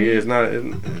 It's not.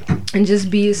 And just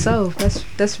be yourself.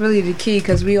 That's really the key,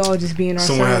 because we all just being ourselves.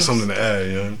 Someone has something to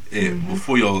add, yeah. Yeah.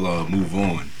 Before y'all move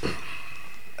on,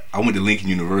 I went to Lincoln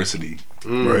University.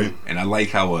 Right. And I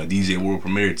like how DJ World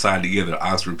Premiere tied together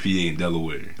Oxford, PA, and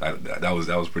Delaware. That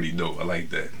was pretty dope. I like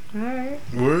that. Alright.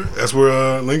 Where? That's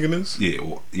where Lincoln is?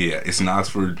 Yeah, it's in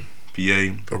Oxford,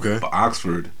 PA. Okay. But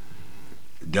Oxford,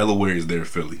 Delaware is their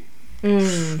Philly.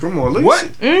 Come on, look. What?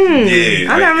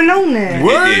 Yeah. I never known that.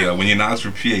 What? Yeah, when you're in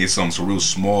Oxford, PA, it's a real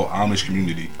small Amish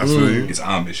community. I feel you. It's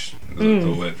Amish.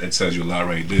 So that tells you a lot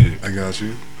right there. I got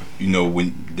you. You know,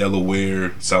 when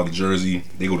Delaware, South Jersey,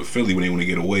 they go to Philly when they want to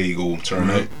get away, go turn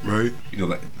up. Right. You know,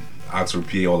 like Oxford,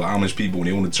 PA, all the Amish people, when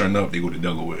they want to turn up, they go to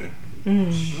Delaware.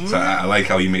 So I like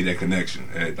how he made that connection.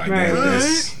 That's dope.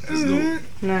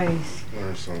 Nice.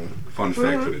 Fun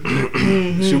fact for the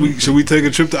day. Should we take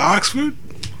a trip to Oxford?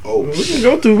 Oh, we can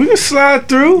go through. We can slide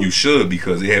through. You should,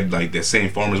 because they have like that same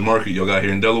farmers market y'all got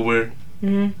here in Delaware.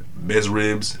 Best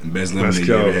ribs and best lemonade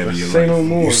you ever had in your life. No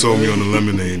more. You sold me on the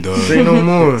lemonade, dog. Say no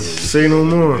more. Say no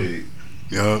more.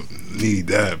 Yup, need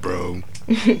that, bro.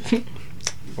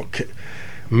 Okay.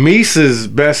 Misa's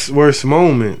best worst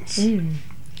moments.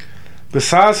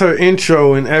 Besides her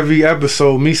intro in every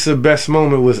episode, Misa's best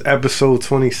moment was episode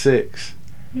 26.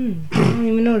 I don't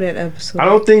even know that episode. I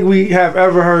don't think we have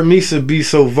ever heard Misa be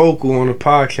so vocal on a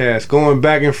podcast, going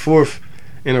back and forth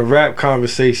in a rap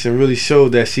conversation really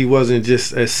showed that she wasn't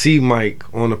just a C mic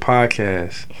on the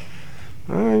podcast.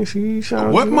 All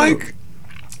right, what mic?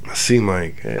 A C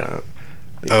mic. Yeah.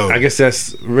 I guess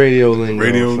that's radio lingo.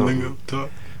 Radio lingo talk.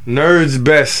 Nerd's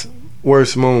best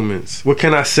worst moments. What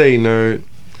can I say, nerd?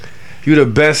 You the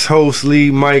best host,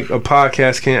 lead mic a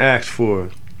podcast can ask for.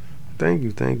 Thank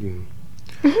you.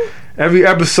 Every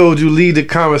episode you lead the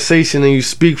conversation and you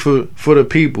speak for the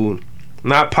people.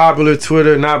 Not popular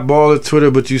Twitter, not baller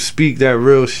Twitter, but you speak that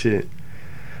real shit.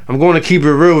 I'm going to keep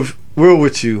it real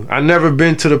with you. I never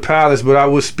been to the palace, but I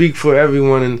will speak for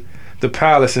everyone in the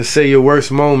palace and say your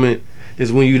worst moment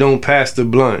is when you don't pass the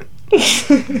blunt.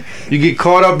 You get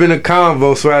caught up in a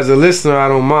convo, so as a listener I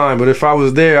don't mind, but if I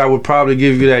was there I would probably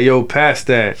give you that, yo, pass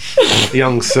that,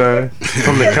 young sir,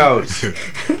 from the couch.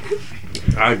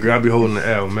 I agree, I'll be holding the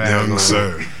L, man. Young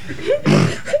sir.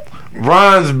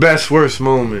 Ron's best worst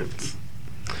moments.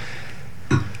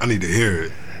 I need to hear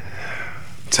it.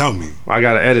 Tell me. I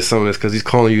gotta edit some of this because he's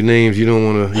calling you names you don't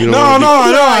want to. You don't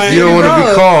no. You don't want to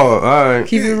be called. All right.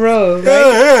 Keep it roll. Right?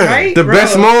 Yeah. Right? The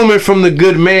best moment from the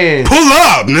good man. Pull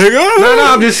up, nigga. No,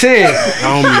 I'm just saying. I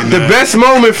don't mean the that. best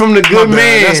moment from the good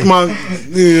man. That's my.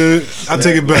 Yeah, I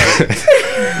take it back.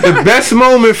 The best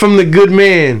moment from the good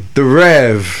man, the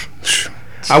Rev.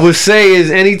 I would say is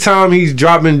anytime he's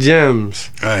dropping gems.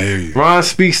 I hear you. Ron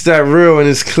speaks that real, and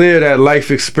it's clear that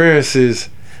life experiences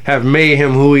have made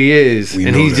him who he is,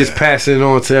 and he's just passing it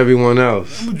on to everyone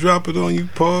else. I'm gonna drop it on you,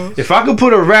 pause. If I could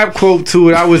put a rap quote to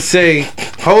it, I would say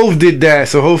Hov did that,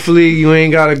 so hopefully you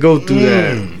ain't gotta go through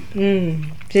that.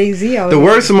 Jay-Z. The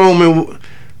worst moment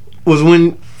was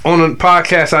when on a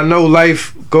podcast I know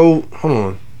life go. Hold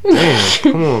on, damn,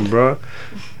 come on, bro.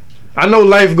 I know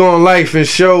life going life and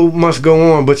show must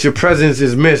go on, but your presence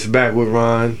is missed back with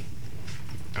Ron.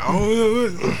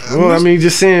 Well, I mean,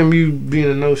 just saying you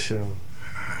being a no-show.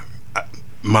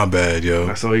 My bad, yo.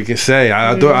 That's all you can say.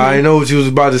 I didn't know what you was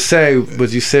about to say,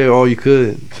 but you said all you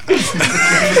could.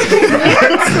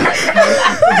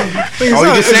 All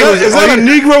you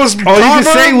can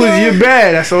say was you're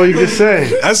bad. That's all you can say.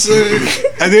 That's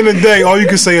at the end of the day, all you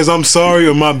can say is I'm sorry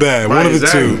or my bad. Right, one of the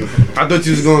two. I thought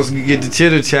you was going to get the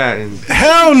chitter chatting.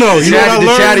 Hell no. You know what I learned?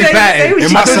 The chatty patting.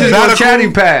 In my sabbatical, chatty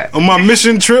pat. On my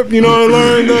mission trip, you know what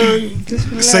I learned?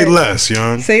 Say less,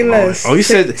 young. Say less. Oh, he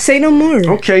said. Say no more.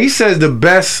 Okay, he says the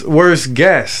best worst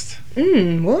guest.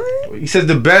 What? He says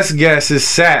the best guest is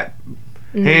Sap.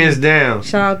 Hands down.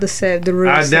 Shout out to Sap, the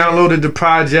real I downloaded the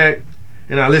project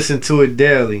and I listened to it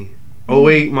daily.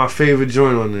 08, my favorite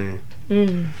joint on there.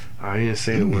 I didn't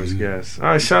say the worst guest. All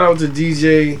right, shout out to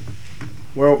DJ.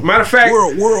 Well, matter of fact,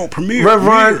 world premiere. Rev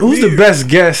Ron, who's the best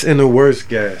guest and the worst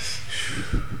guest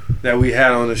that we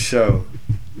had on the show?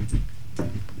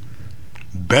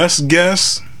 Best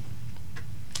guest?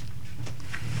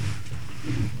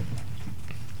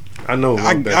 I know.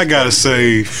 I gotta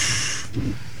say.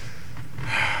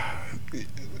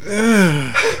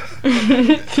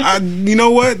 You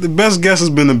know what? The best guess has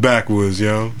been the Backwoods,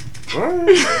 yo.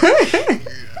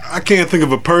 I can't think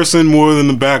of a person more than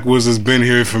the Backwoods has been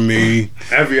here for me.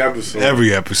 Every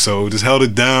episode. Just held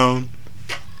it down.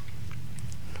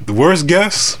 The worst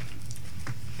guess?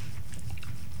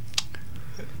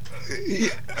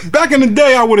 Back in the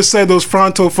day, I would have said those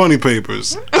Fronto funny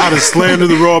papers. I'd have slandered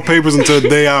the raw papers until the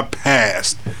day I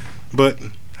passed. But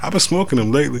I've been smoking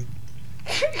them lately.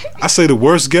 I say the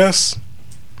worst guess.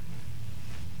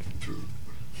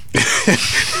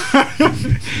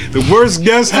 The worst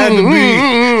guess had to be.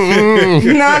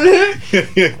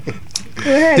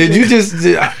 Did you just?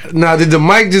 Did the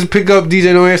mic just pick up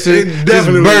DJ No Answer? It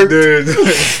definitely did.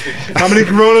 How many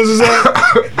Coronas is that?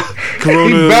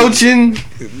 Corona.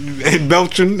 He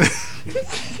belching.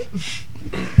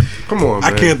 Come on,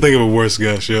 man. I can't think of a worst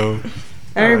guess, yo.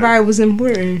 Everybody was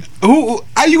important. Who?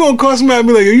 How you gonna call somebody and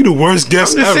be like, "Are you the worst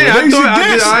guest ever"?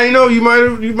 I know you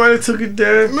might have took it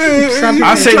there. Man,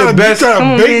 I say the best.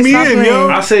 Bake me in, yo.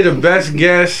 I say the best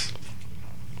guest.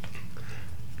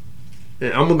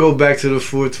 And I'm gonna go back to the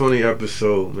 420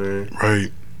 episode, man. Right.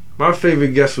 My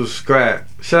favorite guest was Scrap.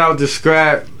 Shout out to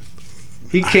Scrap.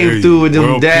 He came through with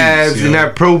them dabs and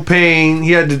that propane.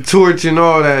 He had the torch and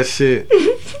all that shit.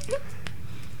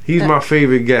 He's my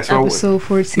favorite guest. Episode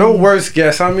 14. No worst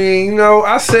guest. I mean,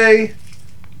 I say,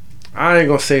 I ain't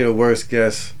gonna say the worst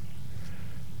guest.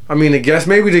 I mean,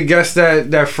 maybe the guest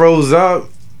that froze up,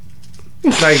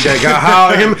 like that got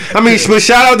high. Him. I mean, but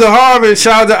shout out to Harvey and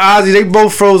shout out to Ozzy. They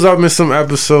both froze up in some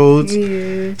episodes.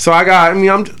 Yeah. So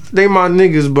they my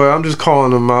niggas, but I'm just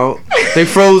calling them out. They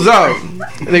froze up.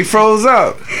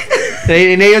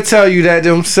 They'll tell you that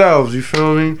themselves. You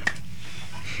feel me?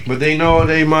 But they know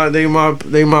they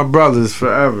my brothers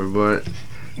forever. But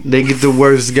they get the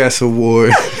worst guest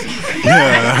award.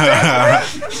 Yeah.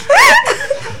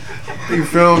 You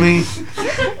feel me?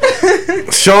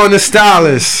 Sean the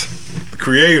Stylist.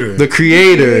 The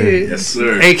creator. Yes,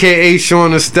 sir. AKA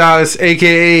Sean the Stylist,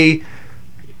 AKA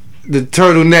the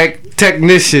turtleneck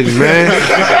technician, man.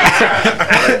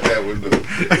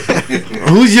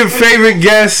 Who's your favorite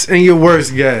guest and your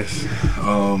worst guest?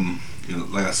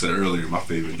 Like I said earlier, my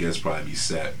favorite guest probably be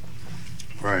Sat.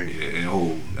 Right. Yeah,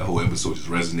 that whole episode just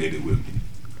resonated with me.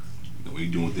 When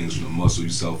you're doing things from the muscle,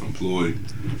 you're self-employed.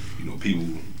 People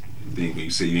think when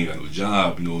you say you ain't got no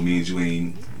job, it means you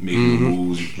ain't making no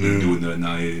moves, you ain't doing nothing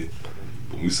out here.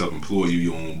 But when you self-employed,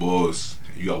 you're your own boss.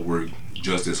 You got to work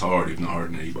just as hard, if not harder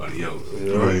than anybody else.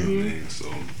 Right.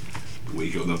 So the way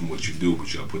you got loving what you do,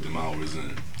 but you got to put them hours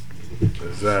in.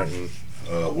 Exactly.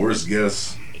 Worst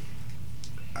guess,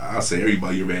 I say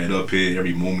everybody you ever had up here,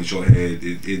 every moment y'all had,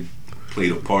 it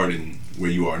played a part in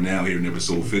where you are now here in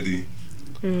episode 50.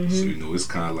 So it's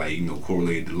kind of like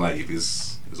correlated to life.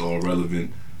 It's all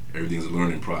relevant. Everything's a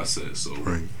learning process. So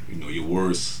your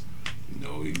worst,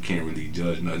 you can't really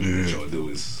judge nothing that y'all do.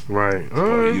 Is right.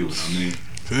 Part of you. Know what I mean?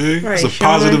 See, it's a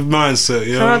positive mindset.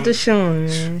 Shout out to Sean,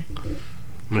 man.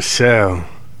 Michelle,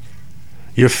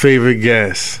 your favorite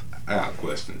guest? I got a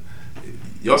question.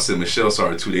 Y'all said Michelle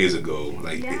started 2 days ago.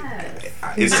 Like,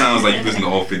 it sounds like you listened to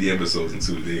all 50 episodes in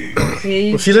 2 days.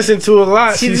 Well, she listened to a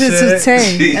lot. She listened to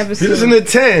 10 episodes. She listened to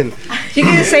 10. She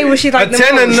can say what she liked.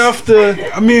 10 enough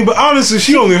to. I mean, but honestly,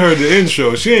 she only heard the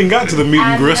intro. She ain't got to the meat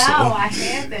and gristle. I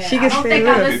had that. She I don't think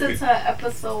I listened to an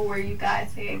episode where you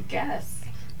guys had guests.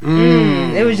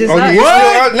 It was just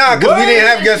what? Nah, because we didn't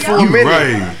have guests for a minute.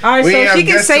 Right. All right, so she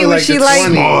can say what she like.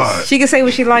 Smart. She can say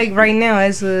what she like right now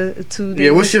as a 2 day.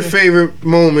 Yeah, what's your favorite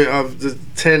moment of the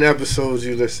 10 episodes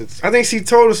you listened to? I think she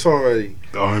told us already.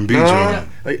 The R&B joint.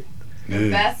 The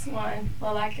best one,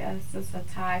 well, I guess it's a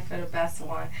tie for the best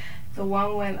one. The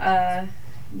one when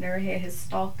Nerd had his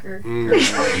stalker.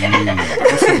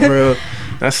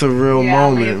 That's a real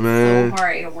moment, man. So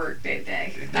hard at work that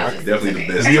day. That was definitely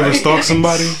the best. Have you ever stalked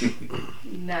somebody?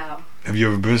 No. Have you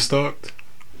ever been stalked?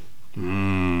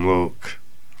 Look.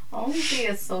 Only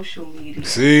via social media.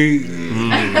 See,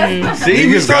 See,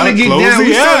 we started to get down.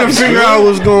 We started to figure out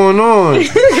what's going on.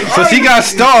 So she got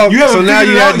stalked. So now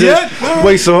you have to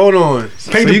wait. So hold on.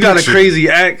 So you got a crazy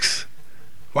ex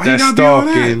that's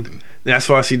stalking. That's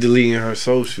why she deleting her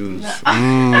socials. I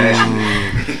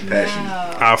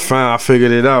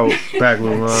figured it out back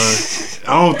with Ron.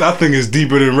 I think it's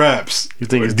deeper than raps. You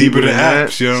think it's deeper than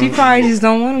apps, yo? She probably just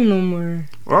don't want him no more.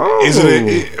 Oh. Is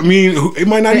it? I mean, it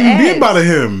might not even be about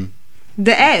him.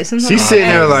 The apps. She's sitting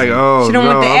there like, oh she don't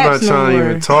no, want the I'm not apps trying to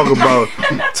even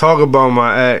talk about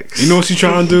my ex. You know what she's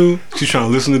trying to do? She's trying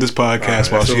to listen to this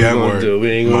podcast while she at work. We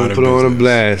ain't gonna put her on a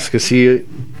blast because she.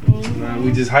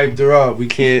 We just hyped her up. We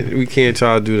can't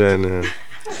try to do that now.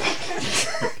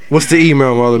 What's the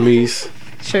email, Mother Mies?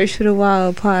 Church for the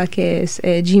Wild Podcast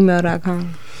at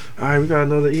gmail.com. All right, we got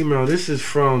another email. This is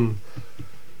from.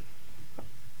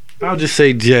 I'll just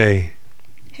say Jay.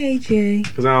 Hey Jay.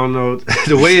 Because I don't know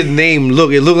the way his name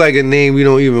look. It looked like a name we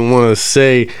don't even want to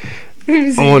say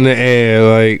on the air.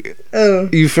 Like,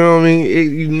 you feel me?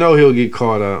 He'll get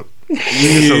caught up.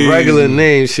 It's a regular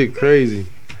name. Shit, crazy.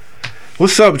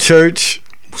 What's up, church?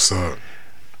 What's up?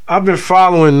 I've been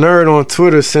following Nerd on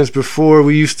Twitter since before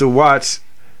we used to watch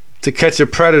To Catch a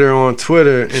Predator on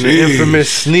Twitter and the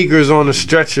infamous sneakers on the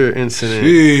stretcher incident.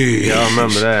 Yeah, I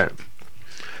remember that.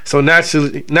 So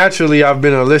naturally, I've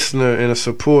been a listener and a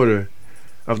supporter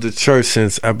of the church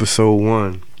since episode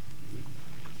 1.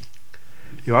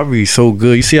 Yo, I read so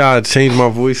good. You see how I changed my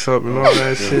voice up and all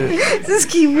that shit? Just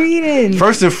keep reading.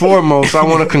 First and foremost, I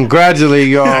want to congratulate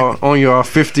y'all on your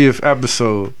 50th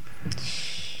episode.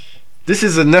 This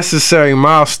is a necessary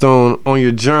milestone on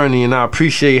your journey, and I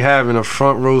appreciate having a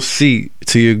front row seat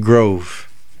to your growth.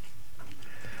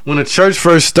 When the church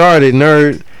first started,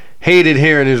 Nerd hated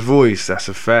hearing his voice. That's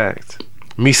a fact.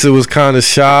 Misa was kind of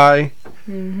shy,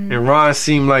 and Ron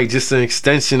seemed like just an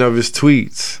extension of his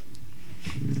tweets.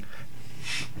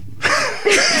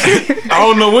 I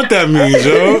don't know what that means,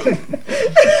 yo.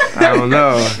 I don't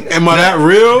know. Am I that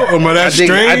real? Or am I that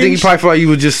strange? I think he probably thought you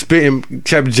were just spitting,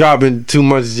 kept dropping too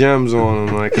much gems on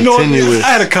him, like continuous. I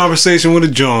had a conversation with a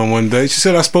John one day. She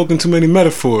said I spoke in too many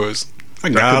metaphors. I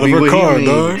got out of her car,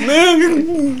 dog.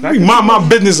 Man, mind my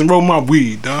business and roll my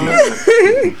weed, dog.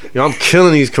 Yo, I'm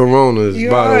killing these Coronas,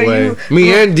 by the way.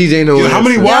 Me and DJ know. How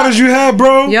many waters you have,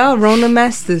 bro? Y'all Rona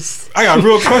Masters. I got a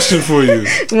real question for you.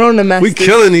 Rona Masters. We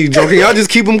killing these, Joe. Can y'all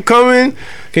just keep them coming?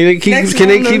 Can they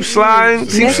keep sliding?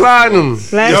 Keep sliding them.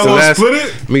 Y'all gonna split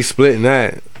it? Me splitting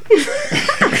that.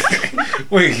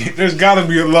 Wait, there's gotta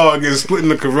be a law against splitting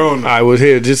the Corona. I was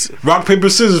here. Just rock, paper,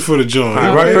 scissors for the joint.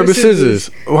 Rock, paper,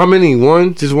 scissors. Oh, how many?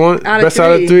 One? Just one? Best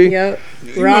out of three? Yep.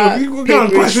 Rock, what kind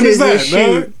of question is that,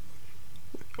 man?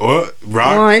 What?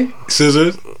 Rock, one.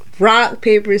 Scissors. Rock,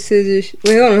 paper, scissors.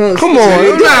 Wait, hold on. Come on.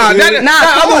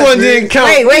 That other one didn't count.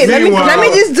 Wait. Let me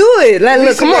just do it.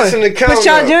 Look, come on. Put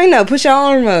y'all joint up. Put y'all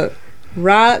arm up.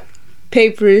 Rock,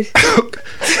 paper.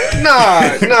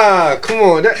 Nah. Come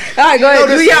on. All right, go ahead.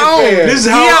 Do your own. This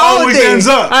is how it always ends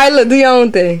up. All right, look. Do your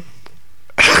own thing.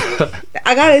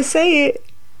 I gotta say it.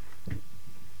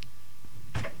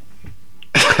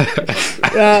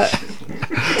 Yeah,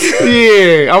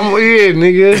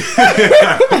 nigga.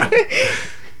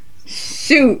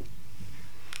 Shoot.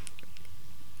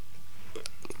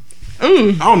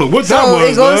 I don't know what that was. So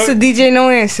it goes to DJ No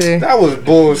Answer. That was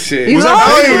bullshit. I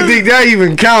don't even think that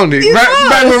even counted. Back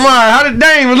with mine. How did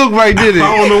that even look right? Did it?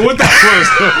 I don't know what that was.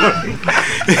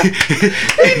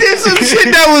 He did some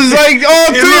shit that was like all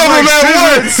three of them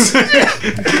at once.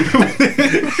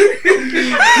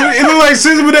 It looked like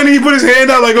scissors, but then he put his hand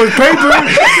out like it was paper.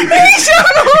 He showed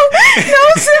no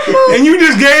symbol. And you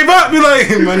just gave up. Be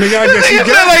like, my nigga, I guess you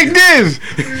got like this.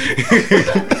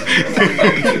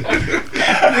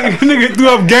 Nigga threw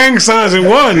up gang signs and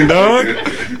won, dog.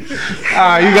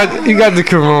 You got the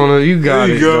Corona. You got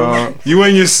there you it, go. dog. You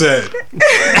and your set.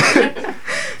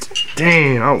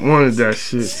 Damn, I wanted that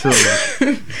shit too.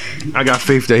 I got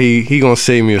faith that he gonna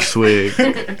save me a swig.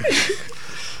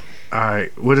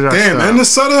 Alright, what did I say? Damn, and the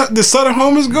Sutter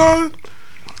home is gone?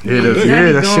 Yeah,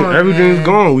 that shit. Everything's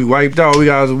gone. We wiped out. We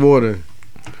got water.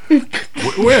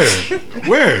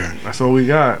 Where? That's all we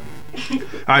got.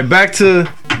 Alright, back to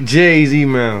Jay's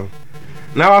email.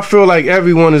 Now I feel like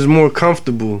everyone is more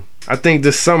comfortable. I think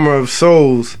the Summer of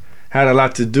Souls had a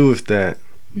lot to do with that.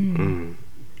 We'll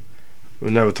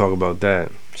never talk about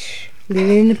that. Leave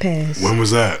it in the past. When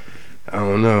was that? I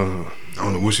don't know.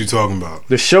 What you talking about.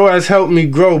 The show has helped me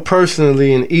grow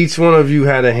personally, and each one of you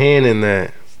had a hand in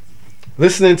that.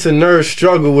 Listening to Nerd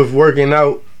struggle with working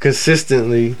out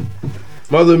consistently,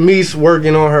 Mother Meese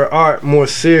working on her art more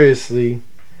seriously,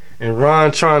 and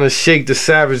Ron trying to shake the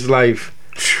savage life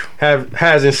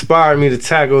has inspired me to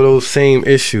tackle those same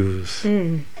issues.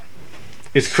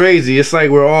 It's crazy. It's like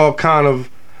we're all kind of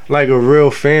like a real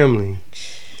family.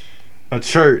 A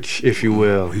church, if you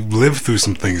will. We've lived through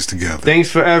some things together.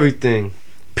 Thanks for everything.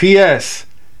 P.S.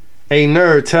 Hey,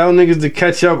 Nerd, tell niggas to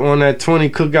catch up on that 20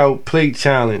 cookout plate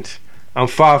challenge. I'm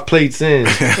 5 plates in.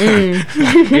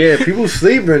 Yeah, people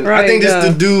sleeping. Right, I think this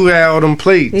the dude had all them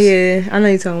plates. Yeah, I know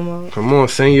you're talking about. Come on,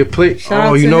 send your plate.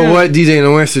 Oh, you know what? DJ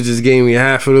No Answer just gave me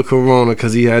half of the Corona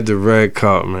because he had the red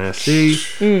cup, man. See?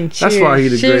 That's why he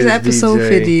the cheers greatest episode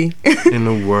DJ 50. in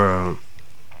the world.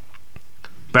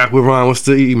 Back with Ron, what's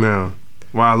the email?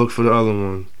 Why I look for the other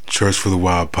one?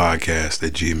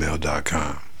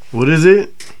 churchforthewildpodcast@gmail.com. What is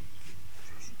it?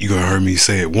 You gonna hear me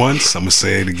say it once, I'm gonna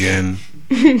say it again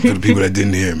for the people that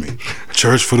didn't hear me.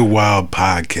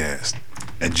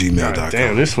 churchforthewildpodcast@gmail.com.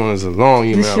 Damn, this one is a long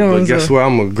email, but guess what?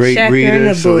 I'm a great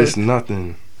reader, so it's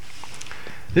nothing.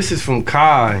 This is from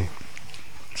Kai.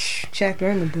 Chapter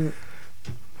in the book.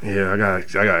 Yeah, I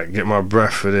gotta get my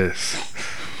breath for this.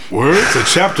 Words? A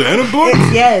chapter in a book?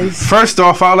 Yes. First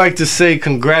off, I'd like to say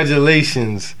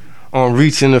congratulations on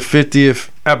reaching the 50th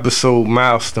episode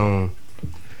milestone.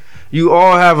 You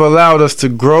all have allowed us to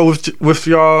grow with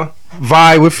y'all,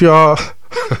 vibe with y'all. What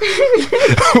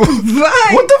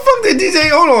the fuck did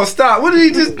DJ? Hold on, stop. What did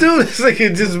he just do? It's like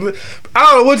it just. I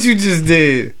don't know what you just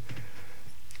did.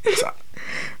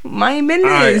 My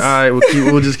business. All right.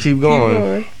 We'll just keep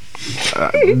going.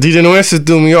 DJ No Answer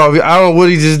threw me off. I don't know what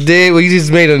he just did. Well, he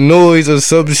just made a noise or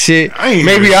some shit.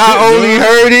 Maybe I only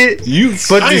heard it.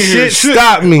 But the shit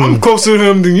stopped me. I'm closer to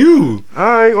him than you.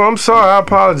 Alright, well, I'm sorry. I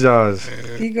apologize.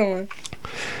 Keep going.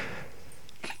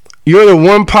 You're the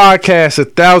one podcast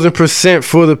 1,000%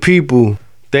 for the people.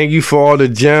 Thank you for all the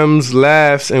gems,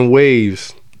 laughs, and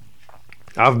waves.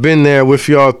 I've been there with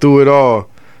y'all through it all.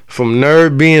 From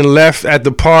Nerd being left at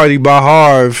the party by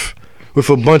Harv with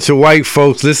a bunch of white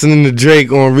folks listening to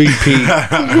Drake on repeat,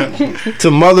 to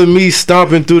Mother Me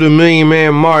stomping through the Million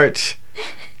Man March,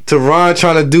 to Ron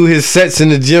trying to do his sets in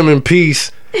the gym in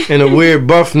peace, and a weird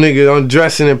buff nigga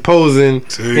undressing and posing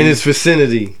in his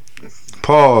vicinity.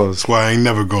 Pause. That's why I ain't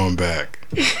never going back.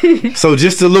 So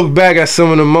just to look back at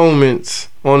some of the moments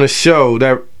on the show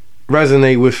that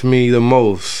resonate with me the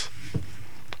most.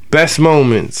 Best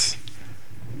moments.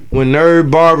 When Nerd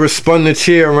Barber spun the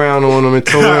chair around on him and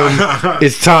told him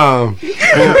it's time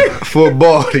for a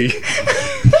body.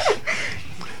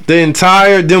 The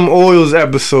entire Them Oils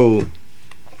episode.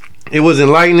 It was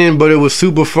enlightening, but it was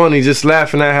super funny. Just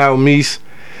laughing at how Meese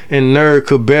and Nerd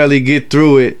could barely get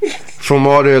through it from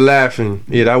all their laughing.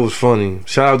 Yeah, that was funny.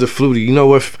 Shout out to Flutie. You know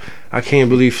what? I can't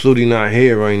believe Flutie not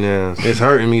here right now. It's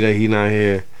hurting me that he not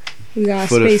here. We got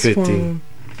for space the 50. For him.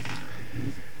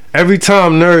 Every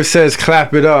time Nerd says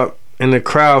clap it up and the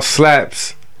crowd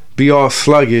slaps, be all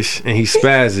sluggish and he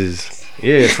spazzes.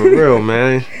 Yeah, for real,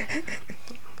 man.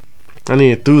 I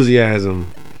need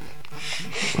enthusiasm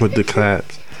with the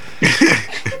claps.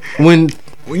 When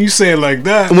you say it like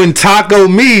that, when Taco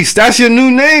Meese, that's your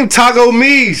new name, Taco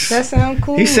Meese. That sound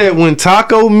cool. He said when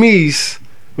Taco Meese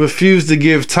refused to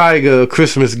give Tiger a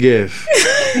Christmas gift.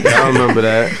 I remember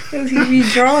that. He be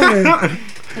drawing.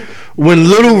 When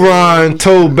Little Ron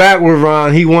told Backward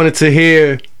Ron he wanted to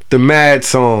hear the Mad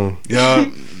song. Yeah,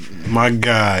 my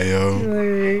guy,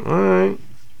 yo. Alright.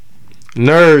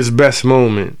 Nerd's best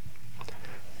moment.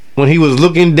 When he was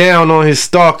looking down on his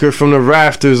stalker from the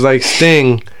rafters like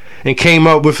Sting and came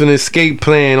up with an escape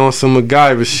plan on some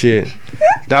MacGyver shit.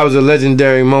 That was a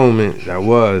legendary moment. That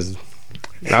was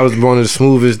one of the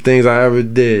smoothest things I ever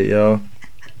did, yo.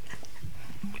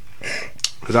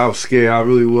 Cause I was scared. I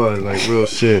really was, like, real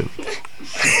shit.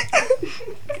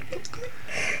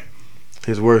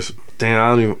 His worst. Damn, I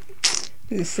don't even.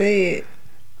 Just say it.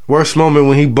 Worst moment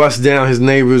when he bust down his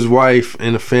neighbor's wife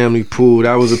in the family pool.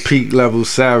 That was a peak level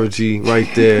savagery right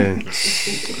there.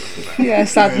 Yeah,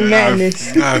 stop the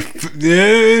madness.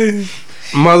 Yeah.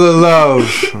 Mother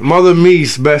Love. Mother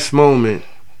Meese best moment.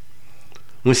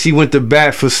 When she went to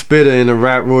bat for Spitter in the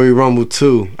Rap Royal Rumble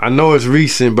 2. I know it's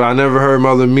recent, but I never heard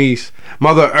Mother Meese.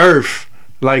 Mother Earth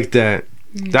like that.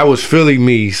 That was Philly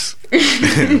Meese.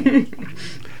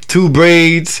 2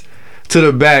 braids to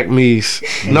the back Meese.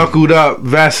 Knuckled up,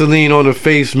 Vaseline on the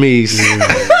face Meese.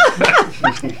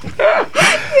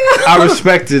 I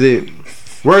respected it.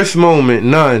 Worst moment,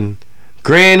 none.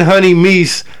 Grand Honey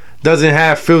Meese doesn't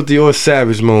have filthy or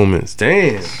savage moments.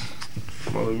 Damn.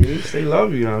 They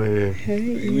love you out here. Hey,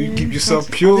 you keep yourself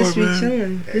pure, just man.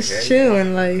 Chilling. Just chill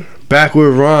in life.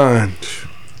 Backward Ron.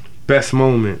 Best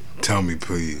moment. Tell me,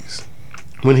 please.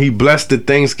 When he blessed the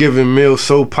Thanksgiving meal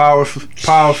so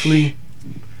powerfully,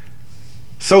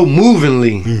 so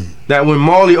movingly, that when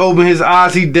Marley opened his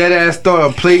eyes, he dead ass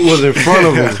thought a plate was in front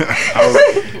of him.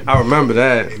 I remember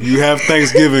that. You have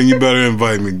Thanksgiving, you better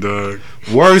invite me, dog.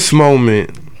 Worst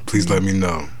moment. Please let me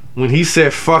know. When he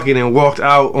said fuck it and walked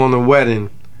out on the wedding.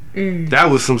 That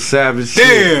was some savage shit.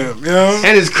 Damn, yo.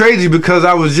 And it's crazy because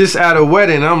I was just at a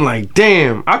wedding. I'm like,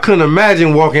 damn, I couldn't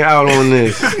imagine walking out on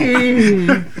this.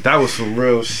 That was some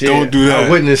real shit. Don't do that. I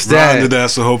witnessed that. Ron did that,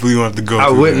 so hopefully you don't have to go. I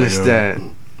witnessed that.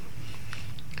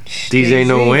 DJ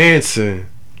No Answer.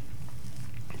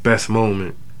 Best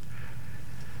moment.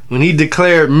 When he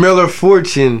declared Miller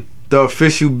Fortune the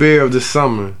official beer of the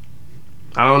summer.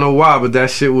 I don't know why, but that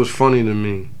shit was funny to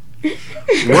me.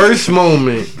 Worst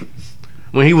moment.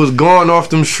 When he was going off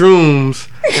them shrooms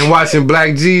and watching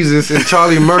Black Jesus and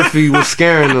Charlie Murphy was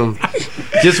scaring him.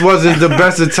 Just wasn't the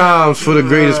best of times for the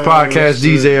greatest podcast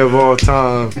DJ of all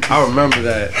time. I remember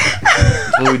that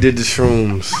when we did the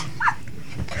shrooms.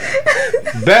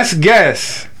 Best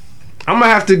guess. I'm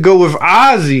gonna have to go with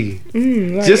Ozzy.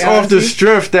 Just off the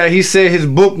strength that he said his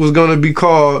book was gonna be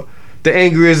called The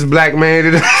Angriest Black Man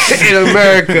in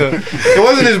America. It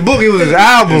wasn't his book, it was his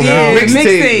album.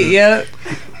 Mixtape, yep.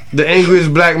 The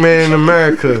Angriest Black Man in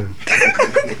America.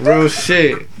 Real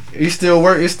shit. He still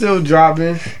work. It's still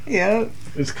dropping. Yep.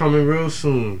 It's coming real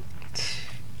soon.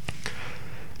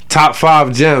 Top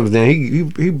 5 gems. Then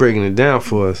he breaking it down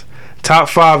for us. Top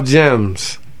 5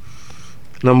 gems.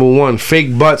 Number 1,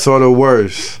 fake butts are the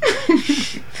worst.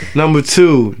 Number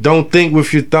 2, don't think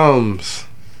with your thumbs.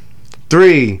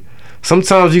 3,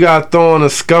 sometimes you gotta throw on a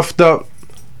scuffed up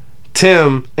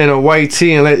Tim and a white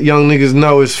tee and let young niggas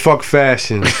know it's fuck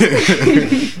fashion.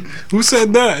 Who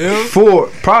said that, yo? 4,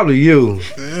 probably you.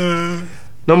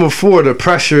 Number 4, the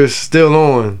pressure is still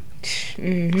on.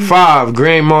 5,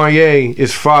 Grand Marnier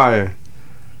is fire.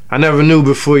 I never knew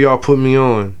before y'all put me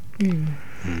on.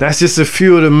 That's just a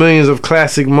few of the millions of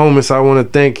classic moments I want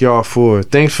to thank y'all for.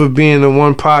 Thanks for being the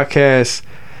one podcast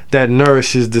that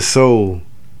nourishes the soul.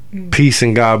 Peace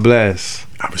and God bless.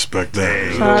 I respect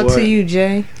that. Shout out to you,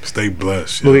 Jay. Stay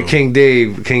blessed. Look at King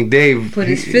Dave. King Dave put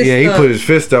his fist up. Yeah, he put his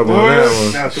fist up on that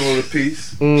one. Now throwing the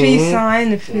peace. Peace sign,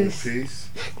 the fist. Peace.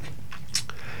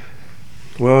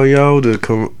 Well, yo,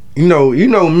 you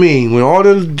know me. When all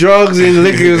the drugs and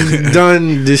liquor is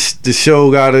done, the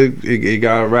show gotta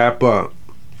wrap up.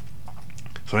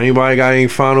 So anybody got any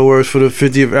final words for the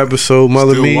 50th episode,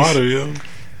 Mother Meese? Water, yo.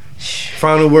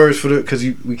 Final words for because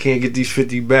we can't get these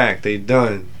 50 back. They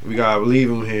done. We gotta leave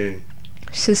them here.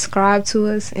 subscribe to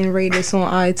us and rate us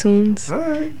on iTunes. All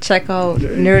right. Check out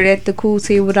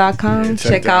nerdatthecooltable.com. Yeah,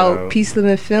 check out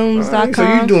peacelivingfilms.com. Right,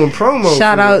 so you doing promo.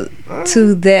 Shout out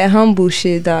to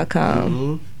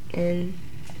thathumbleshit.com. And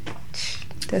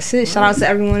that's it. Shout out to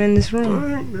everyone in this room. All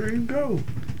right, there you go.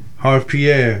 Harv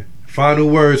Pierre, final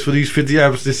words for these 50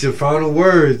 episodes. This is your final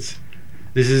words.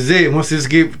 This is it. Once this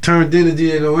get turned into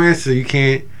the no answer, you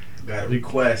can't. Got a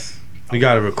request. You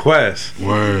got a request.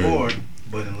 Word. More,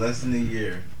 but in less than a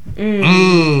year.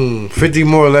 50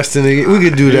 more less than a year. We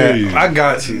could do that. I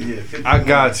got you. I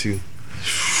got you.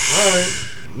 All right.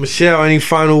 Michelle, any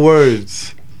final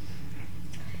words?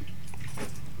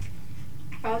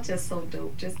 Y'all just so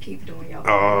dope. Just keep doing y'all.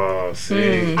 Oh, see,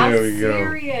 there I'm we go.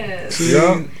 serious.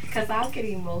 Yeah. Cause I'll get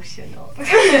emotional.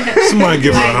 Somebody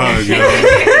give her a hug, yo.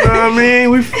 I mean,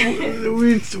 we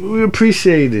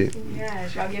appreciate it.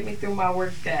 Yes, y'all get me through my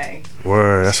work day.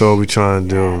 Word, that's all we trying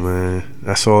to do, man.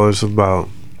 That's all it's about.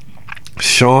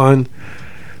 Sean,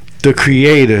 the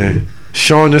creator.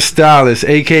 Sean, the stylist,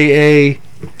 aka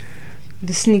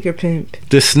the sneaker pimp.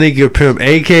 The sneaker pimp,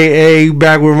 aka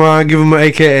back with Ron. Give him an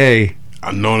aka.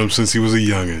 I've known him since he was a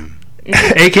youngin'.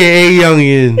 AKA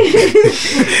Youngin.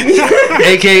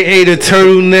 AKA the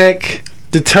turtleneck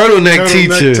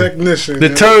teacher. Technician. The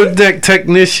turtleneck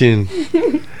technician.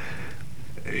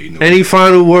 Hey, any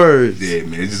final words? Yeah,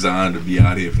 man, it's just an honor to be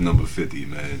out here for number 50,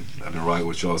 man. I've been rocking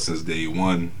with y'all since day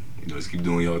one. Just keep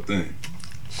doing y'all thing.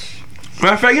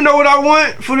 Matter of fact, you know what I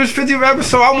want for this 50th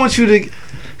episode? I want you to.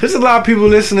 There's a lot of people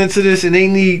listening to this, and I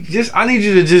need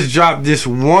you to just drop this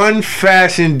one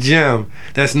fashion gem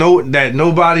that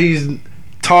nobody's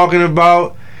talking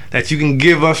about, that you can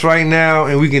give us right now,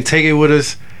 and we can take it with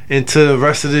us into the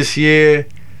rest of this year,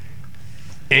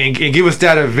 and give us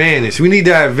that advantage. We need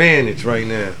that advantage right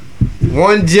now.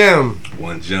 One gem.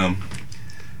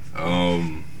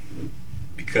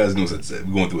 Because we're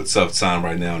going through a tough time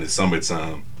right now in the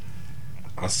summertime,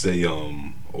 I say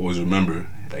always remember,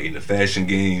 like in the fashion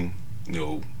game,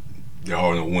 there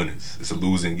are no winners. It's a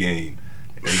losing game.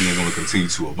 Everything's going to continue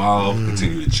to evolve,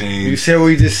 continue to change. You said what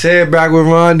you just said back with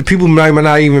Ron. The people might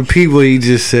not even people. He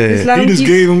just said. He just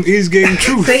gave him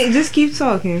truth. Just keep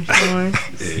talking, Sean.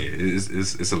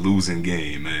 It's a losing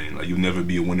game, man. Like, you'll never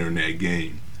be a winner in that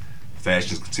game.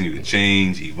 Fashions continue to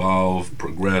change, evolve,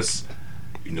 progress.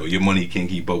 Your money can't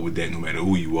keep up with that no matter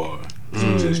who you are.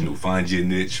 So just find your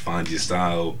niche, find your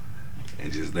style,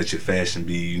 and just let your fashion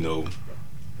be, let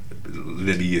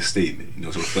it be your statement.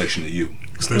 It's a reflection of you.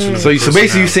 So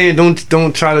basically, you're saying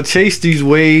don't try to chase these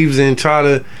waves and try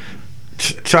to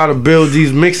build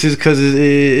these mixes, because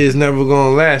it's never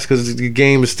gonna last, because the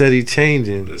game is steady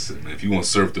changing. Listen, man, if you want to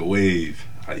surf the wave,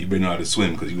 you better know how to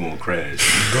swim, because you're gonna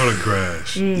crash. You're gonna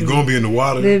crash. You're gonna be in the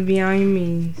water. Live beyond your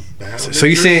means. So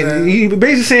you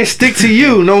basically saying stick to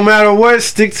you, no matter what.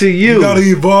 Stick to you. You gotta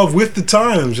evolve with the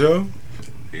times, yo.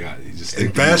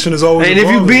 And fashion is always. And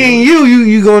evolving, if you being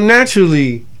you gonna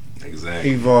naturally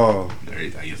evolve.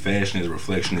 Your fashion is a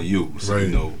reflection of you.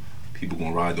 So people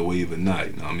gonna ride the wave or not.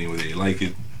 You know what I mean? Whether they like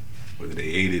it, whether they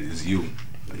hate it, is you.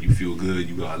 You feel good,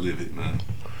 you gotta live it, man.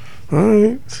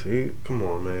 Alright, see, come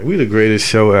on, man. We the greatest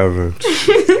show ever.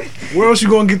 Where else you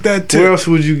gonna get that tip? Where else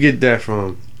would you get that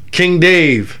from? King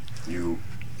Dave. You.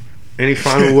 Any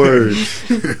final words?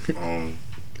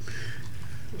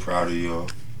 Proud of y'all.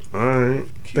 Alright,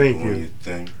 thank you. Your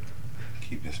thing.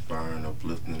 Keep inspiring,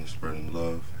 uplifting, and spreading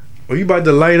love. Are you about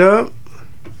to light up?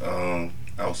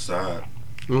 Outside.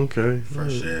 Okay.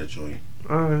 Fresh air joint.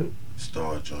 Alright.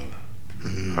 Star joint.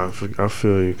 I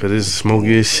feel you, because it's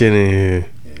smoky as shit in here.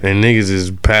 And niggas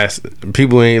is past.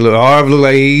 People ain't look. Harv look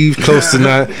like he's close to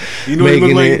not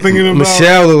making it.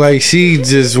 Michelle look like she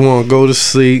just want to go to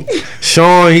sleep.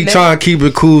 Sean, he trying to keep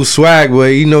it cool swag,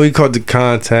 but he caught the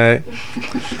contact.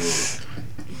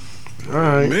 All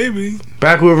right, maybe.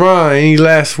 Back with Ron. Any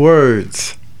last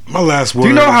words? My last words. Do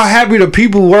you know how happy the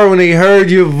people were when they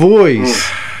heard your voice?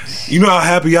 You know how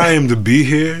happy I am to be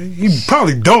here? You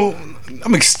probably don't.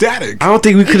 I'm ecstatic. I don't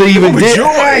think we could have even did. You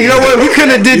know what? We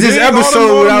couldn't have did this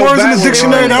episode without words in the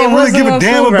dictionary. I don't really give a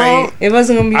damn about. It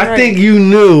wasn't gonna be. I think you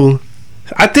knew.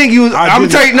 I think you. I'm gonna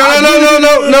tell you. No.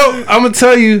 I'm gonna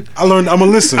tell you. I learned. I'm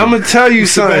gonna listen. I'm gonna tell you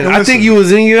something. I think you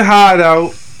was in your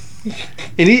hideout,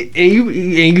 and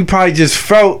you probably just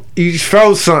felt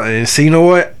something. And say, you know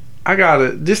what? I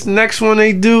gotta. This next one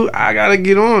they do, I gotta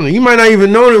get on it. You might not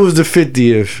even know it was the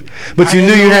 50th, but you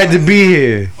knew you had to be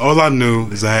here. All I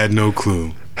knew is I had no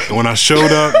clue. And when I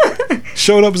showed up,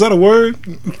 is that a word?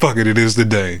 Fuck it, it is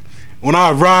today. When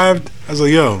I arrived, I was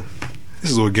like, yo,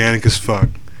 this is organic as fuck.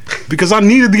 because I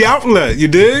needed the outlet. You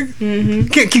dig? Mm-hmm. You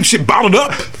can't keep shit bottled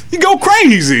up. You go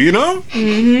crazy, you know?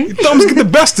 Mm-hmm. Your thumbs get the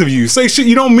best of you. Say shit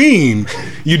you don't mean.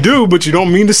 You do, but you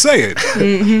don't mean to say it.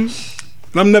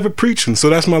 Mm-hmm. And I'm never preaching, so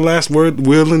that's my last word,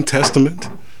 will and testament.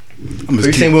 So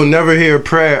you saying we'll never hear a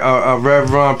prayer, a Rev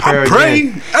Ron prayer? I pray.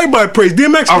 Again? Everybody prays.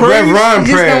 DMX prays. A Rev Ron prayer. I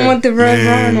just don't want the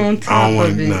Rev Ron on top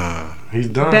of it. Nah, he's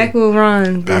done. Back with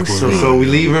Ron. So we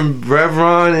leaving Rev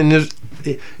Ron in this.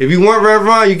 If you want Rev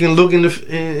Ron, you can look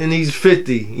in these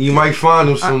 50. You might find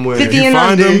him somewhere. 50 if you and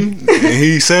find under. him and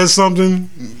he says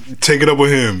something, take it up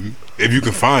with him if you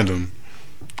can find him.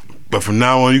 But from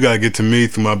now on, you gotta get to me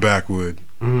through my backwood.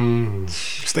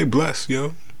 Stay blessed,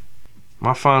 yo.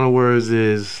 My final words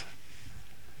is,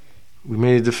 we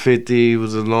made it to 50. It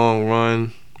was a long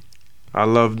run. I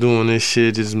love doing this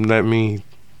shit. Just let me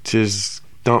just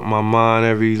dump my mind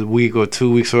every week or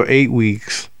 2 weeks or 8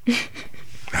 weeks.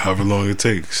 However long it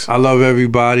takes. I love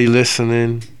everybody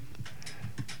listening.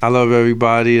 I love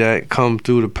everybody that come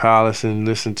through the palace and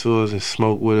listen to us and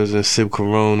smoke with us and sip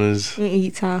Coronas. And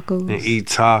eat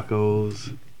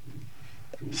tacos.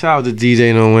 Shout out to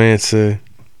DJ No Answer.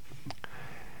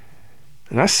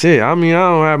 And that's it. I mean, I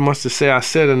don't have much to say. I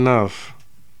said enough.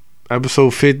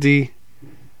 Episode 50.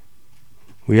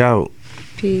 We out.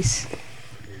 Peace.